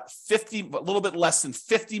was about a little bit less than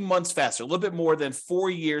 50 months faster, a little bit more than 4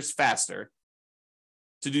 years faster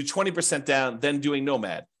to do 20% down than doing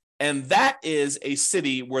nomad. And that is a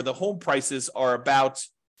city where the home prices are about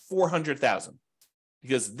 $400,000,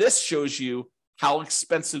 because this shows you how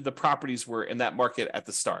expensive the properties were in that market at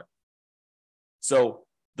the start. So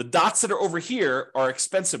the dots that are over here are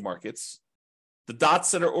expensive markets. The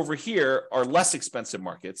dots that are over here are less expensive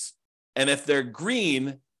markets. And if they're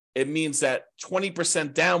green, it means that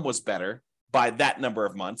 20% down was better by that number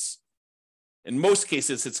of months. In most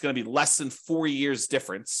cases, it's going to be less than 4 years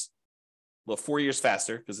difference. Well, 4 years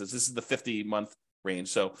faster, because this is the 50-month range.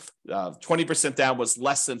 So 20% down was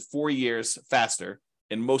less than 4 years faster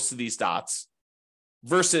in most of these dots,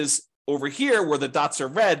 versus over here where the dots are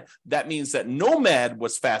red, that means that nomad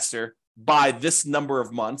was faster by this number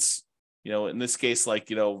of months. In this case,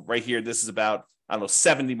 right here, this is about,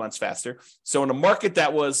 70 months faster. So in a market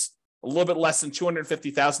that was a little bit less than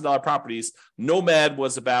 $250,000 properties, nomad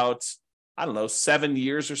was about, 7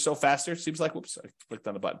 years or so faster. Seems like, whoops, I clicked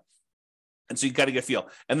on the button. And so you got to get a feel.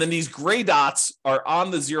 And then these gray dots are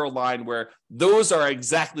on the zero line where those are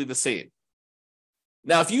exactly the same.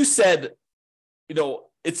 Now, if you said,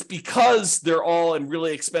 it's because they're all in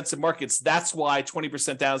really expensive markets, that's why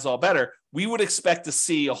 20% down is all better, we would expect to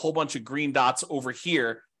see a whole bunch of green dots over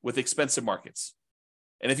here with expensive markets.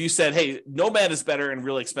 And if you said, hey, nomad is better in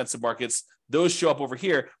really expensive markets, those show up over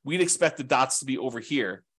here, we'd expect the dots to be over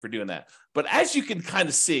here for doing that. But as you can kind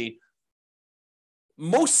of see,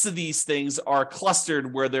 most of these things are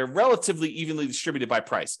clustered where they're relatively evenly distributed by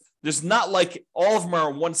price. There's not like all of them are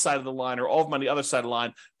on one side of the line or all of them on the other side of the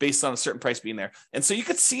line based on a certain price being there. And so you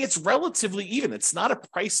could see it's relatively even. It's not a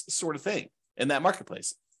price sort of thing in that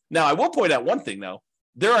marketplace. Now, I will point out one thing, though.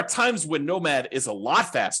 There are times when nomad is a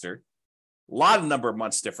lot faster, a lot of number of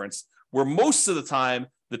months difference, where most of the time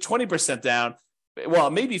the 20% down, well,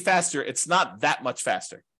 it may be faster. It's not that much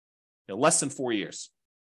faster, less than 4 years.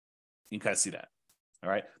 You can kind of see that. All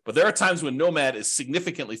right. But there are times when nomad is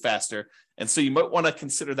significantly faster. And so you might want to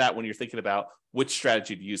consider that when you're thinking about which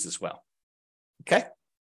strategy to use as well. Okay. All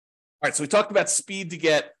right. So we talked about speed to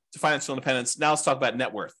get to financial independence. Now let's talk about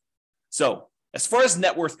net worth. So as far as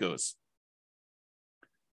net worth goes,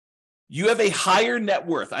 you have a higher net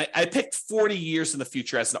worth. I picked 40 years in the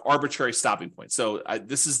future as an arbitrary stopping point. So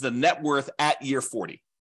this is the net worth at year 40.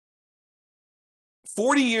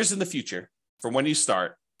 40 years in the future from when you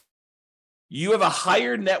start, you have a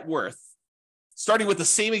higher net worth, starting with the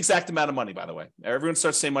same exact amount of money, by the way. Everyone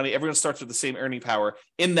starts the same money. Everyone starts with the same earning power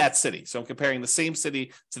in that city. So I'm comparing the same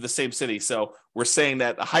city to the same city. So we're saying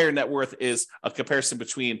that a higher net worth is a comparison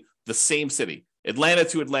between the same city, Atlanta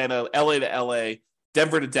to Atlanta, LA to LA,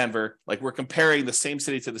 Denver to Denver. Like we're comparing the same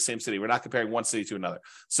city to the same city. We're not comparing one city to another.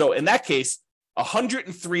 So in that case,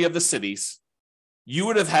 103 of the cities, you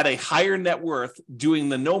would have had a higher net worth doing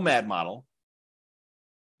the nomad model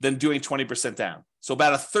than doing 20% down. So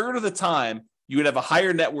about a third of the time, you would have a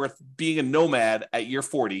higher net worth being a nomad at year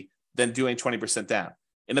 40 than doing 20% down.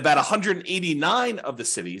 In about 189 of the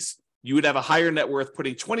cities, you would have a higher net worth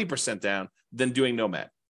putting 20% down than doing nomad.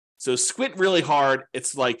 So squint really hard.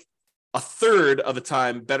 It's like a third of the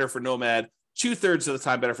time better for nomad, 2/3 of the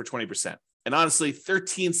time better for 20%. And honestly,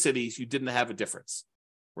 13 cities, you didn't have a difference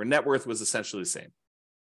where net worth was essentially the same.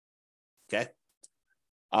 Okay.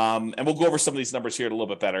 And we'll go over some of these numbers here a little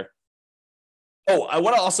bit better. Oh, I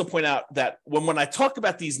want to also point out that when I talk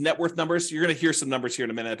about these net worth numbers, you're going to hear some numbers here in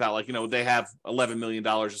a minute about like, they have $11 million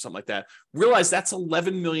or something like that. Realize that's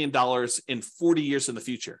 $11 million in 40 years in the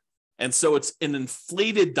future. And so it's an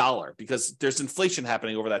inflated dollar because there's inflation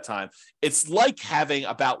happening over that time. It's like having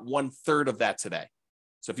about 1/3 of that today.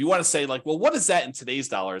 So if you want to say like, well, what is that in today's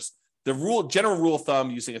dollars? The general rule of thumb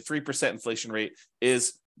using a 3% inflation rate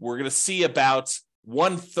is we're going to see about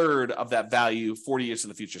 1/3 of that value 40 years in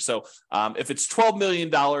the future. So if it's $12 million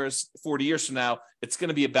 40 years from now, it's going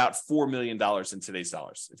to be about $4 million in today's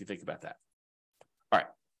dollars, if you think about that. All right.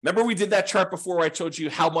 Remember we did that chart before where I told you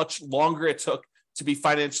how much longer it took to be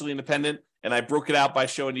financially independent? And I broke it out by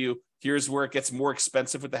showing you here's where it gets more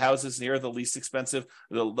expensive with the houses, and here are the least expensive,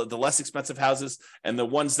 the less expensive houses. And the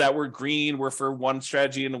ones that were green were for one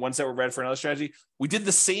strategy, and the ones that were red for another strategy. We did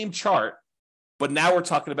the same chart, but now we're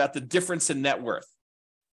talking about the difference in net worth.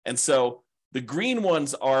 And so the green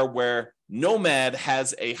ones are where nomad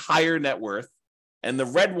has a higher net worth, and the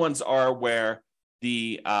red ones are where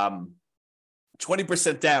the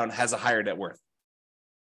 20% down has a higher net worth.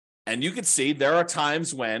 And you can see there are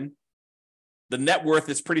times when the net worth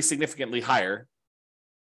is pretty significantly higher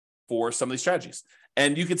for some of these strategies.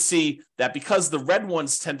 And you can see that because the red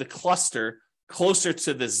ones tend to cluster closer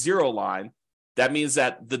to the zero line, that means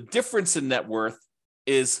that the difference in net worth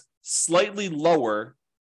is slightly lower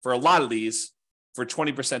for a lot of these for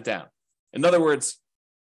 20% down. In other words,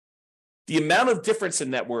 the amount of difference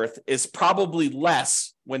in net worth is probably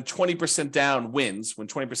less when 20% down wins, when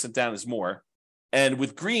 20% down is more. And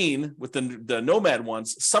with green, with the nomad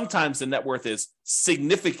ones, sometimes the net worth is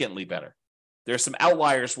significantly better. There are some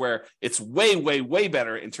outliers where it's way, way, way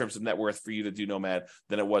better in terms of net worth for you to do nomad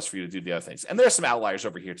than it was for you to do the other things. And there are some outliers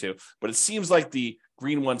over here too, but it seems like the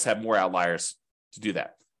green ones have more outliers to do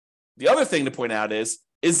that. The other thing to point out is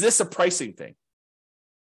this a pricing thing?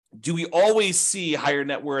 Do we always see higher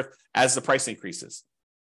net worth as the price increases?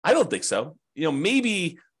 I don't think so.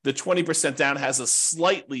 Maybe the 20% down has a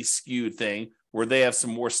slightly skewed thing where they have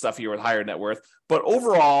some more stuff here with higher net worth. But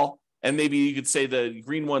overall, and maybe you could say the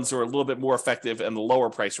green ones are a little bit more effective in the lower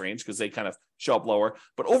price range because they kind of show up lower.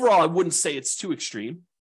 But overall, I wouldn't say it's too extreme.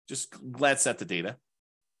 Just glance at the data.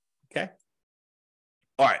 Okay.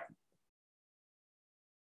 All right.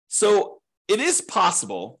 So it is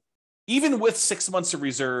possible, even with 6 months of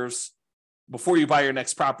reserves before you buy your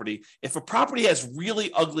next property, if a property has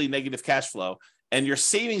really ugly negative cash flow and your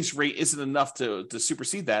savings rate isn't enough to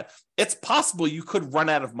supersede that, it's possible you could run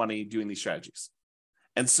out of money doing these strategies.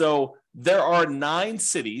 And so there are 9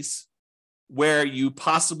 cities where you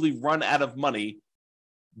possibly run out of money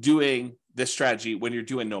doing this strategy when you're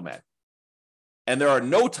doing nomad. And there are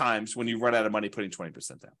no times when you run out of money putting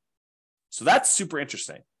 20% down. So that's super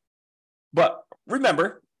interesting. But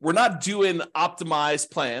remember, we're not doing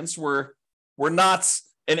optimized plans. We're not,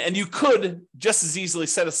 and you could just as easily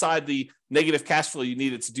set aside the negative cash flow you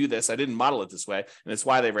needed to do this. I didn't model it this way, and it's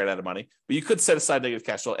why they ran out of money. But you could set aside negative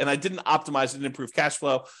cash flow, and I didn't optimize, didn't improve cash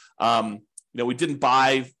flow. We didn't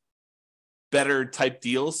buy better type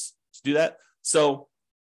deals to do that. So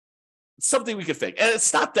it's something we could fake, and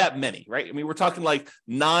it's not that many, right? I mean, we're talking like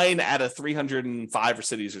 9 out of 305 or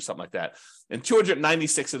cities or something like that. And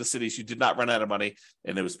 296 of the cities, you did not run out of money,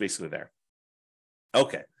 and it was basically there.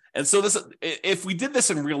 Okay. And so if we did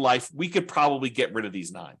this in real life, we could probably get rid of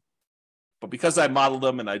these 9. But because I modeled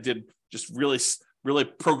them and I did just really, really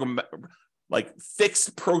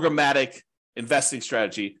fixed programmatic investing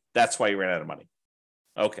strategy, that's why you ran out of money.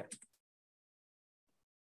 Okay.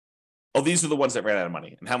 Oh, these are the ones that ran out of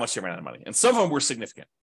money and how much they ran out of money. And some of them were significant,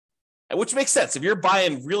 which makes sense. If you're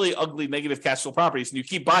buying really ugly negative cash flow properties and you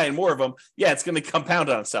keep buying more of them, yeah, it's going to compound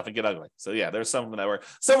on itself and get ugly. So yeah, there's some of them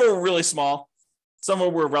some of them were really small. Some of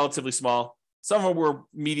them were relatively small. Some of them were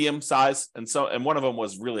medium size. And one of them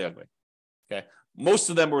was really ugly. Okay. Most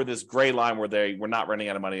of them were this gray line where they were not running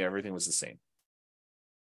out of money. Everything was the same.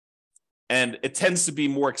 And it tends to be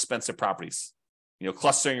more expensive properties,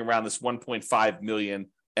 clustering around this 1.5 million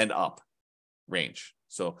and up range.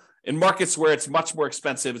 So in markets where it's much more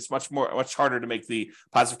expensive, it's much harder to make the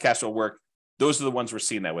positive cash flow work. Those are the ones we're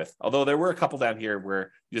seeing that with. Although there were a couple down here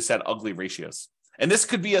where you just had ugly ratios. And this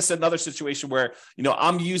could be another situation where,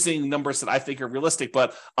 I'm using numbers that I think are realistic,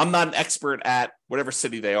 but I'm not an expert at whatever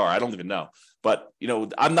city they are. I don't even know. But,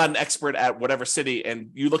 I'm not an expert at whatever city. And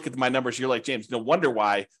you look at my numbers, you're like, James, no wonder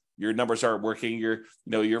why your numbers aren't working. Your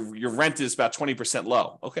rent is about 20%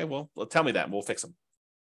 low. Okay, well, tell me that and we'll fix them.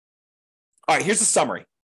 All right, here's the summary.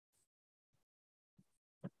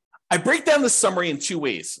 I break down the summary in two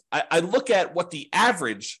ways. I look at what the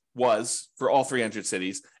average was for all 300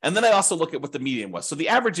 cities, and then I also look at what the median was. So the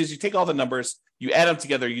average is you take all the numbers, you add them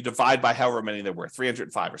together, you divide by however many there were,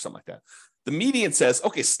 305 or something like that. The median says,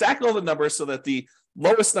 okay, stack all the numbers so that the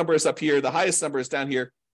lowest number is up here, the highest number is down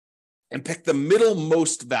here, and pick the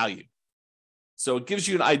middlemost value. So it gives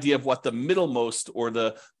you an idea of what the middlemost or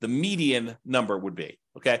the median number would be.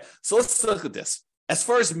 Okay, so let's look at this. As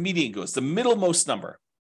far as median goes, the middlemost number,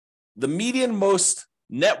 the median most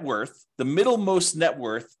net worth, the middlemost net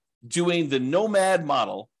worth doing the Nomad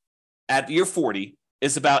model at year 40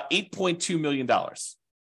 is about $8.2 million.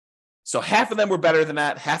 So half of them were better than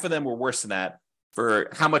that, half of them were worse than that for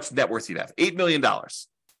how much net worth you'd have. $8 million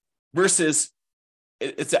versus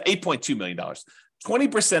it's at $8.2 million.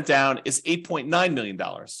 20% down is $8.9 million.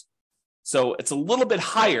 So it's a little bit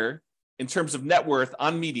higher in terms of net worth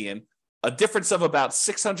on median, a difference of about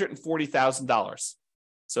 $640,000.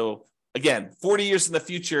 So again, 40 years in the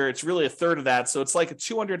future, it's really a third of that. So it's like a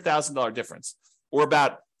 $200,000 difference, or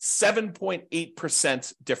about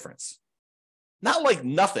 7.8% difference. Not like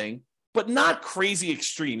nothing, but not crazy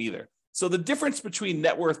extreme either. So the difference between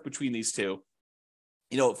net worth between these two,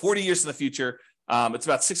 40 years in the future, it's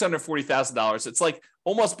about $640,000. It's like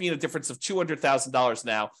almost being a difference of $200,000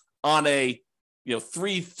 now on a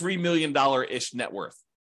 $3 million-ish net worth.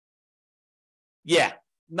 Yeah,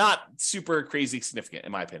 not super crazy significant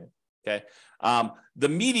in my opinion. Okay, the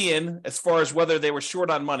median, as far as whether they were short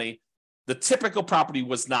on money, the typical property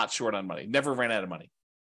was not short on money, never ran out of money,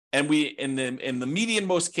 and we in the median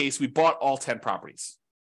most case we bought all 10 properties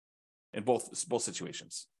in both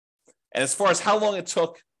situations. And as far as how long it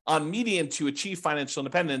took on median to achieve financial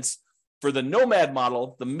independence, for the Nomad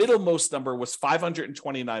model, the middlemost number was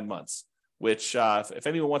 529 months. Which, if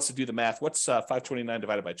anyone wants to do the math, what's 529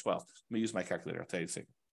 divided by 12? Let me use my calculator. I'll tell you in a second.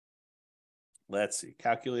 Let's see.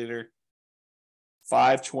 Calculator.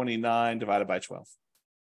 529 divided by 12.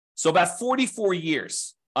 So about 44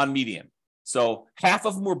 years on median. So half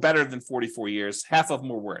of them were better than 44 years. Half of them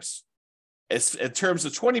were worse. In terms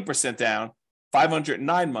of 20% down,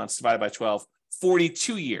 509 months divided by 12,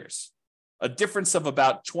 42 years. A difference of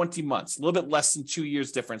about 20 months. A little bit less than 2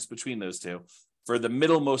 years difference between those two for the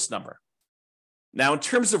middlemost number. Now, in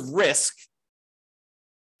terms of risk,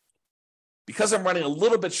 because I'm running a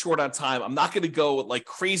little bit short on time, I'm not going to go like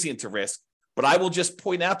crazy into risk, but I will just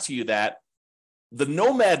point out to you that the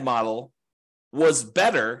Nomad model was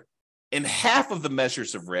better in half of the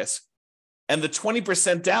measures of risk, and the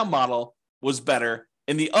 20% down model was better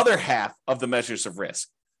in the other half of the measures of risk.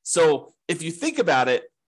 So if you think about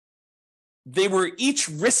it, they were each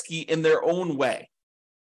risky in their own way.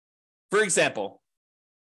 For example,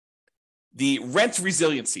 the rent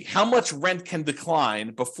resiliency, how much rent can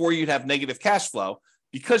decline before you'd have negative cash flow?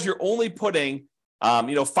 Because you're only putting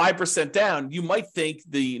 5% down, you might think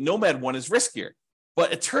the Nomad one is riskier.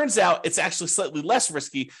 But it turns out it's actually slightly less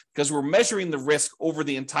risky because we're measuring the risk over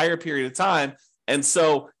the entire period of time. And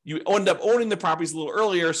so you end up owning the properties a little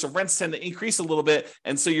earlier, so rents tend to increase a little bit.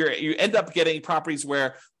 And so you end up getting properties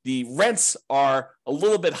where the rents are a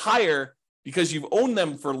little bit higher because you've owned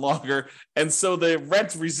them for longer. And so the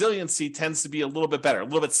rent resiliency tends to be a little bit better, a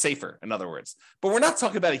little bit safer, in other words. But we're not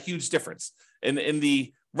talking about a huge difference. In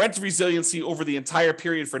the rent resiliency over the entire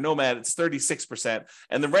period for Nomad, it's 36%.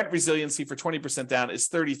 And the rent resiliency for 20% down is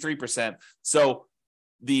 33%. So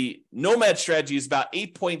the Nomad strategy is about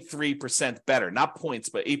 8.3% better, not points,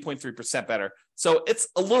 but 8.3% better. So it's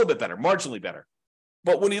a little bit better, marginally better.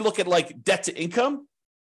 But when you look at like debt to income,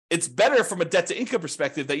 it's better from a debt to income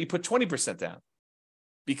perspective that you put 20% down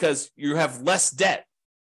because you have less debt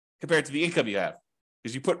compared to the income you have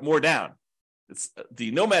because you put more down.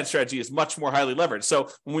 The Nomad strategy is much more highly leveraged. So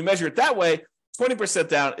when we measure it that way, 20%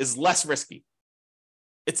 down is less risky.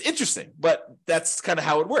 It's interesting, but that's kind of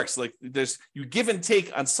how it works. Like you give and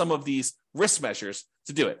take on some of these risk measures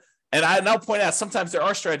to do it. And I'll point out sometimes there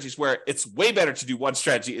are strategies where it's way better to do one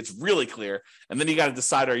strategy. It's really clear. And then you got to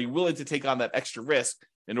decide, are you willing to take on that extra risk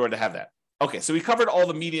in order to have that? Okay, so we covered all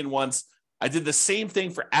the median ones. I did the same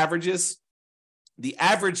thing for averages. The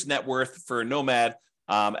average net worth for Nomad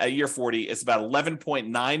at year 40 is about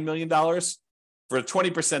 $11.9 million. For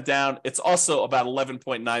 20% down, it's also about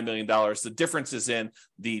 $11.9 million. The difference is in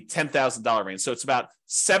the $10,000 range. So it's about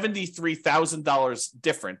 $73,000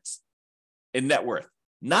 difference in net worth.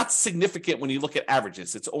 Not significant when you look at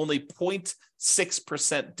averages. It's only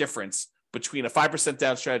 0.6% difference between a 5%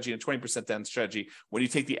 down strategy and a 20% down strategy when you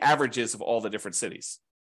take the averages of all the different cities.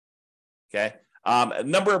 Okay.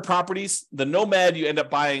 Number of properties, the Nomad, you end up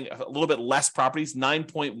buying a little bit less properties,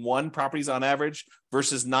 9.1 properties on average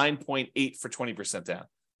versus 9.8 for 20% down.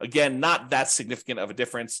 Again, not that significant of a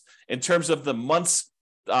difference. In terms of the months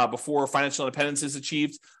before financial independence is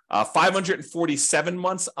achieved, 547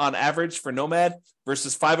 months on average for Nomad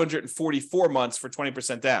versus 544 months for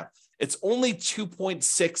 20% down. It's only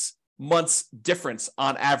 2.6 months difference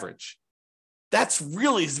on average. That's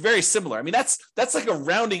really very similar. I mean, that's like a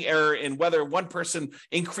rounding error in whether one person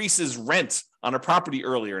increases rent on a property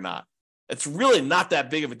early or not. It's really not that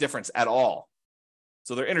big of a difference at all.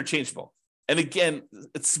 So they're interchangeable. And again,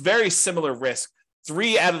 it's very similar risk.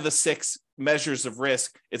 3 out of the 6 measures of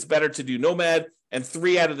risk, it's better to do Nomad, and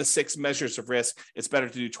 3 out of the 6 measures of risk, it's better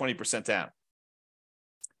to do 20% down.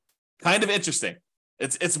 Kind of interesting.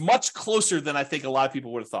 It's much closer than I think a lot of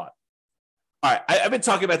people would have thought. All right, I've been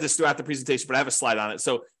talking about this throughout the presentation, but I have a slide on it.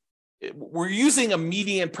 So we're using a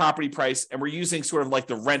median property price, and we're using sort of like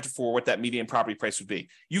the rent for what that median property price would be.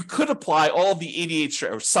 You could apply all of the 88,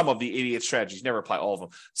 or some of the 88 strategies, never apply all of them.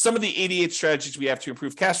 Some of the 88 strategies we have to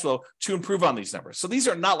improve cash flow to improve on these numbers. So these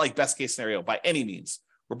are not like best case scenario by any means.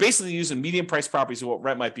 We're basically using median price properties and what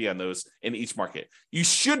rent might be on those in each market. You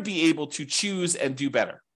should be able to choose and do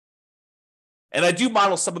better. And I do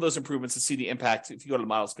model some of those improvements and see the impact. If you go to the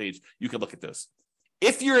models page, you can look at those.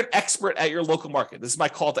 If you're an expert at your local market, this is my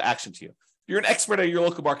call to action to you. If you're an expert at your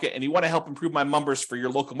local market and you want to help improve my numbers for your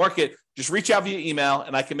local market, just reach out via email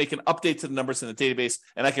and I can make an update to the numbers in the database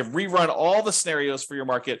and I can rerun all the scenarios for your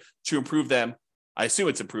market to improve them. I assume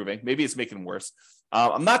it's improving. Maybe it's making them worse.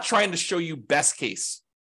 I'm not trying to show you best case.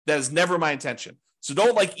 That is never my intention. So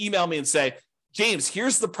don't email me and say, James,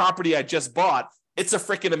 here's the property I just bought. It's a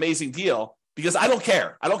freaking amazing deal. Because I don't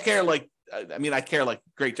care. I don't care I care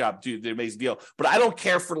great job, dude, the amazing deal. But I don't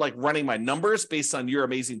care for running my numbers based on your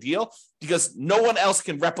amazing deal because no one else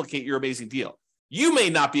can replicate your amazing deal. You may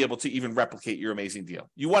not be able to even replicate your amazing deal.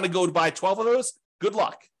 You want to go to buy 12 of those? Good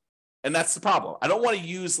luck. And that's the problem. I don't want to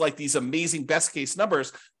use these amazing best case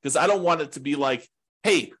numbers because I don't want it to be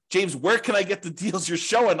hey, James, where can I get the deals you're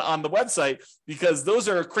showing on the website? Because those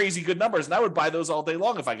are crazy good numbers. And I would buy those all day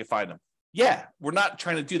long if I could find them. Yeah, we're not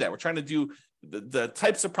trying to do that. We're trying to do the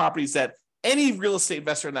types of properties that any real estate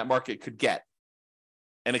investor in that market could get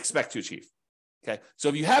and expect to achieve. Okay, so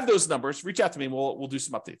if you have those numbers, reach out to me and we'll do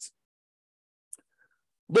some updates.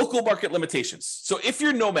 Local market limitations. So if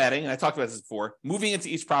you're nomading, and I talked about this before, moving into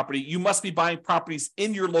each property, you must be buying properties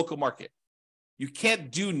in your local market. You can't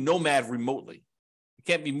do nomad remotely.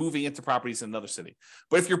 You can't be moving into properties in another city.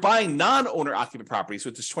 But if you're buying non-owner occupant properties,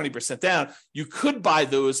 which is 20% down, you could buy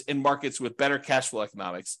those in markets with better cash flow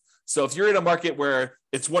economics. So if you're in a market where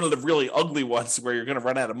it's one of the really ugly ones where you're going to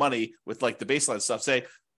run out of money with the baseline stuff, say,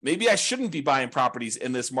 maybe I shouldn't be buying properties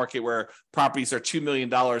in this market where properties are $2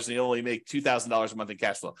 million and you only make $2,000 a month in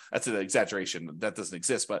cash flow. That's an exaggeration. That doesn't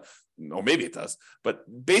exist, or maybe it does.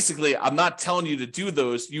 But basically, I'm not telling you to do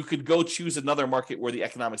those. You could go choose another market where the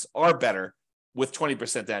economics are better with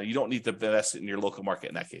 20% down. You don't need to invest in your local market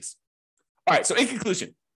in that case. All right, so in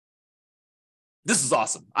conclusion, this is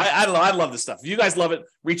awesome. I don't know. I love this stuff. If you guys love it,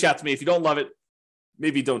 reach out to me. If you don't love it,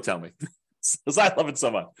 maybe don't tell me because I love it so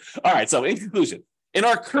much. All right, so in conclusion, in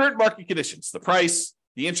our current market conditions, the price,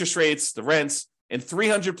 the interest rates, the rents, in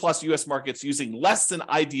 300 plus U.S. markets using less than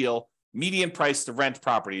ideal median price to rent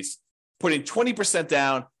properties, putting 20%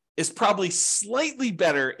 down is probably slightly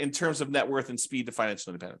better in terms of net worth and speed to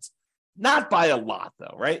financial independence. Not by a lot,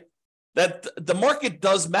 though, right? That the market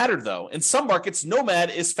does matter, though. In some markets,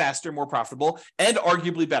 nomad is faster, more profitable, and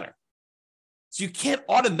arguably better. So you can't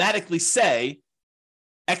automatically say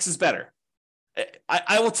X is better.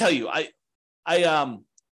 I will tell you, I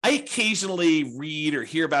occasionally read or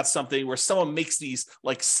hear about something where someone makes these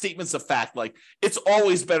statements of fact, it's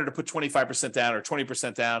always better to put 25% down or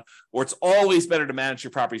 20% down, or it's always better to manage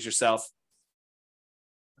your properties yourself.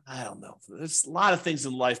 I don't know. There's a lot of things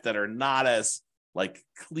in life that are not as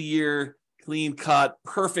clear, clean cut,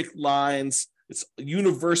 perfect lines. It's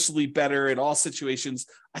universally better in all situations.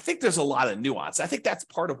 I think there's a lot of nuance. I think that's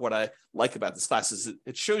part of what I like about this class is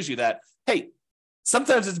it shows you that, hey,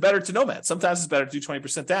 sometimes it's better to nomad. Sometimes it's better to do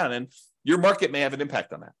 20% down, and your market may have an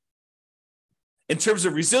impact on that. In terms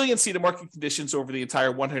of resiliency to market conditions over the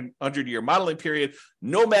entire 100-year modeling period,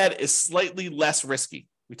 nomad is slightly less risky.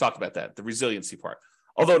 We talked about that, the resiliency part.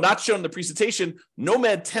 Although not shown in the presentation,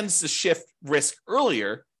 nomad tends to shift risk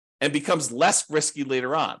earlier and becomes less risky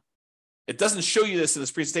later on. It doesn't show you this in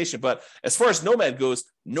this presentation, but as far as nomad goes,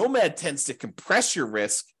 Nomad tends to compress your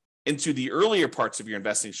risk into the earlier parts of your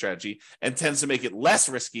investing strategy and tends to make it less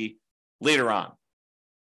risky later on.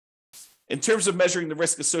 In terms of measuring the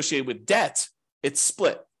risk associated with debt, it's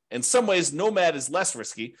split. In some ways, Nomad is less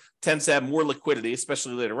risky, tends to have more liquidity,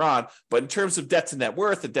 especially later on. But in terms of debt to net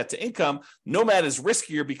worth and debt to income, Nomad is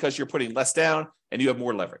riskier because you're putting less down and you have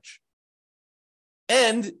more leverage.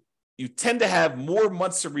 And you tend to have more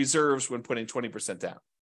months of reserves when putting 20% down.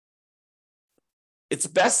 It's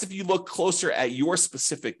best if you look closer at your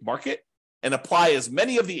specific market and apply as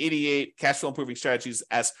many of the 88 cash flow improving strategies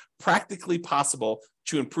as practically possible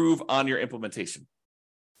to improve on your implementation.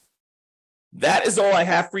 That is all I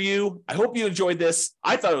have for you. I hope you enjoyed this.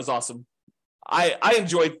 I thought it was awesome. I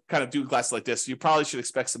enjoyed kind of doing classes like this. You probably should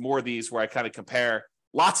expect some more of these where I kind of compare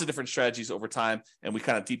lots of different strategies over time and we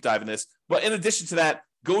kind of deep dive in this. But in addition to that,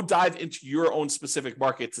 go dive into your own specific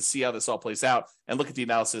market to see how this all plays out and look at the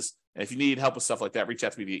analysis. And if you need help with stuff like that, reach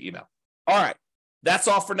out to me via email. All right. That's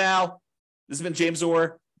all for now. This has been James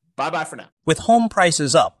Orr. Bye-bye for now. With home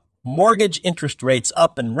prices up, mortgage interest rates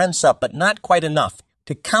up, and rents up, but not quite enough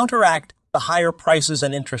to counteract the higher prices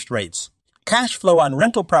and interest rates, cash flow on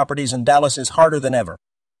rental properties in Dallas is harder than ever.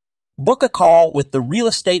 Book a call with the Real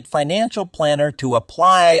Estate Financial Planner to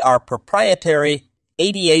apply our proprietary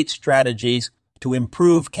 88 strategies to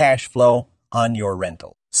improve cash flow on your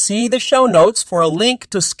rental. See the show notes for a link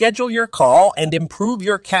to schedule your call and improve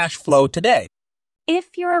your cash flow today.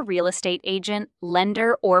 If you're a real estate agent,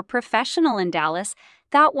 lender, or professional in Dallas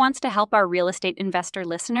that wants to help our real estate investor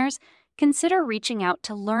listeners, consider reaching out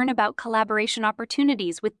to learn about collaboration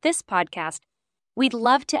opportunities with this podcast. We'd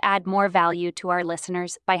love to add more value to our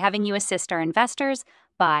listeners by having you assist our investors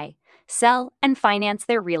buy, sell, and finance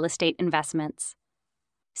their real estate investments.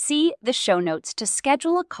 See the show notes to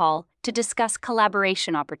schedule a call to discuss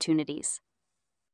collaboration opportunities.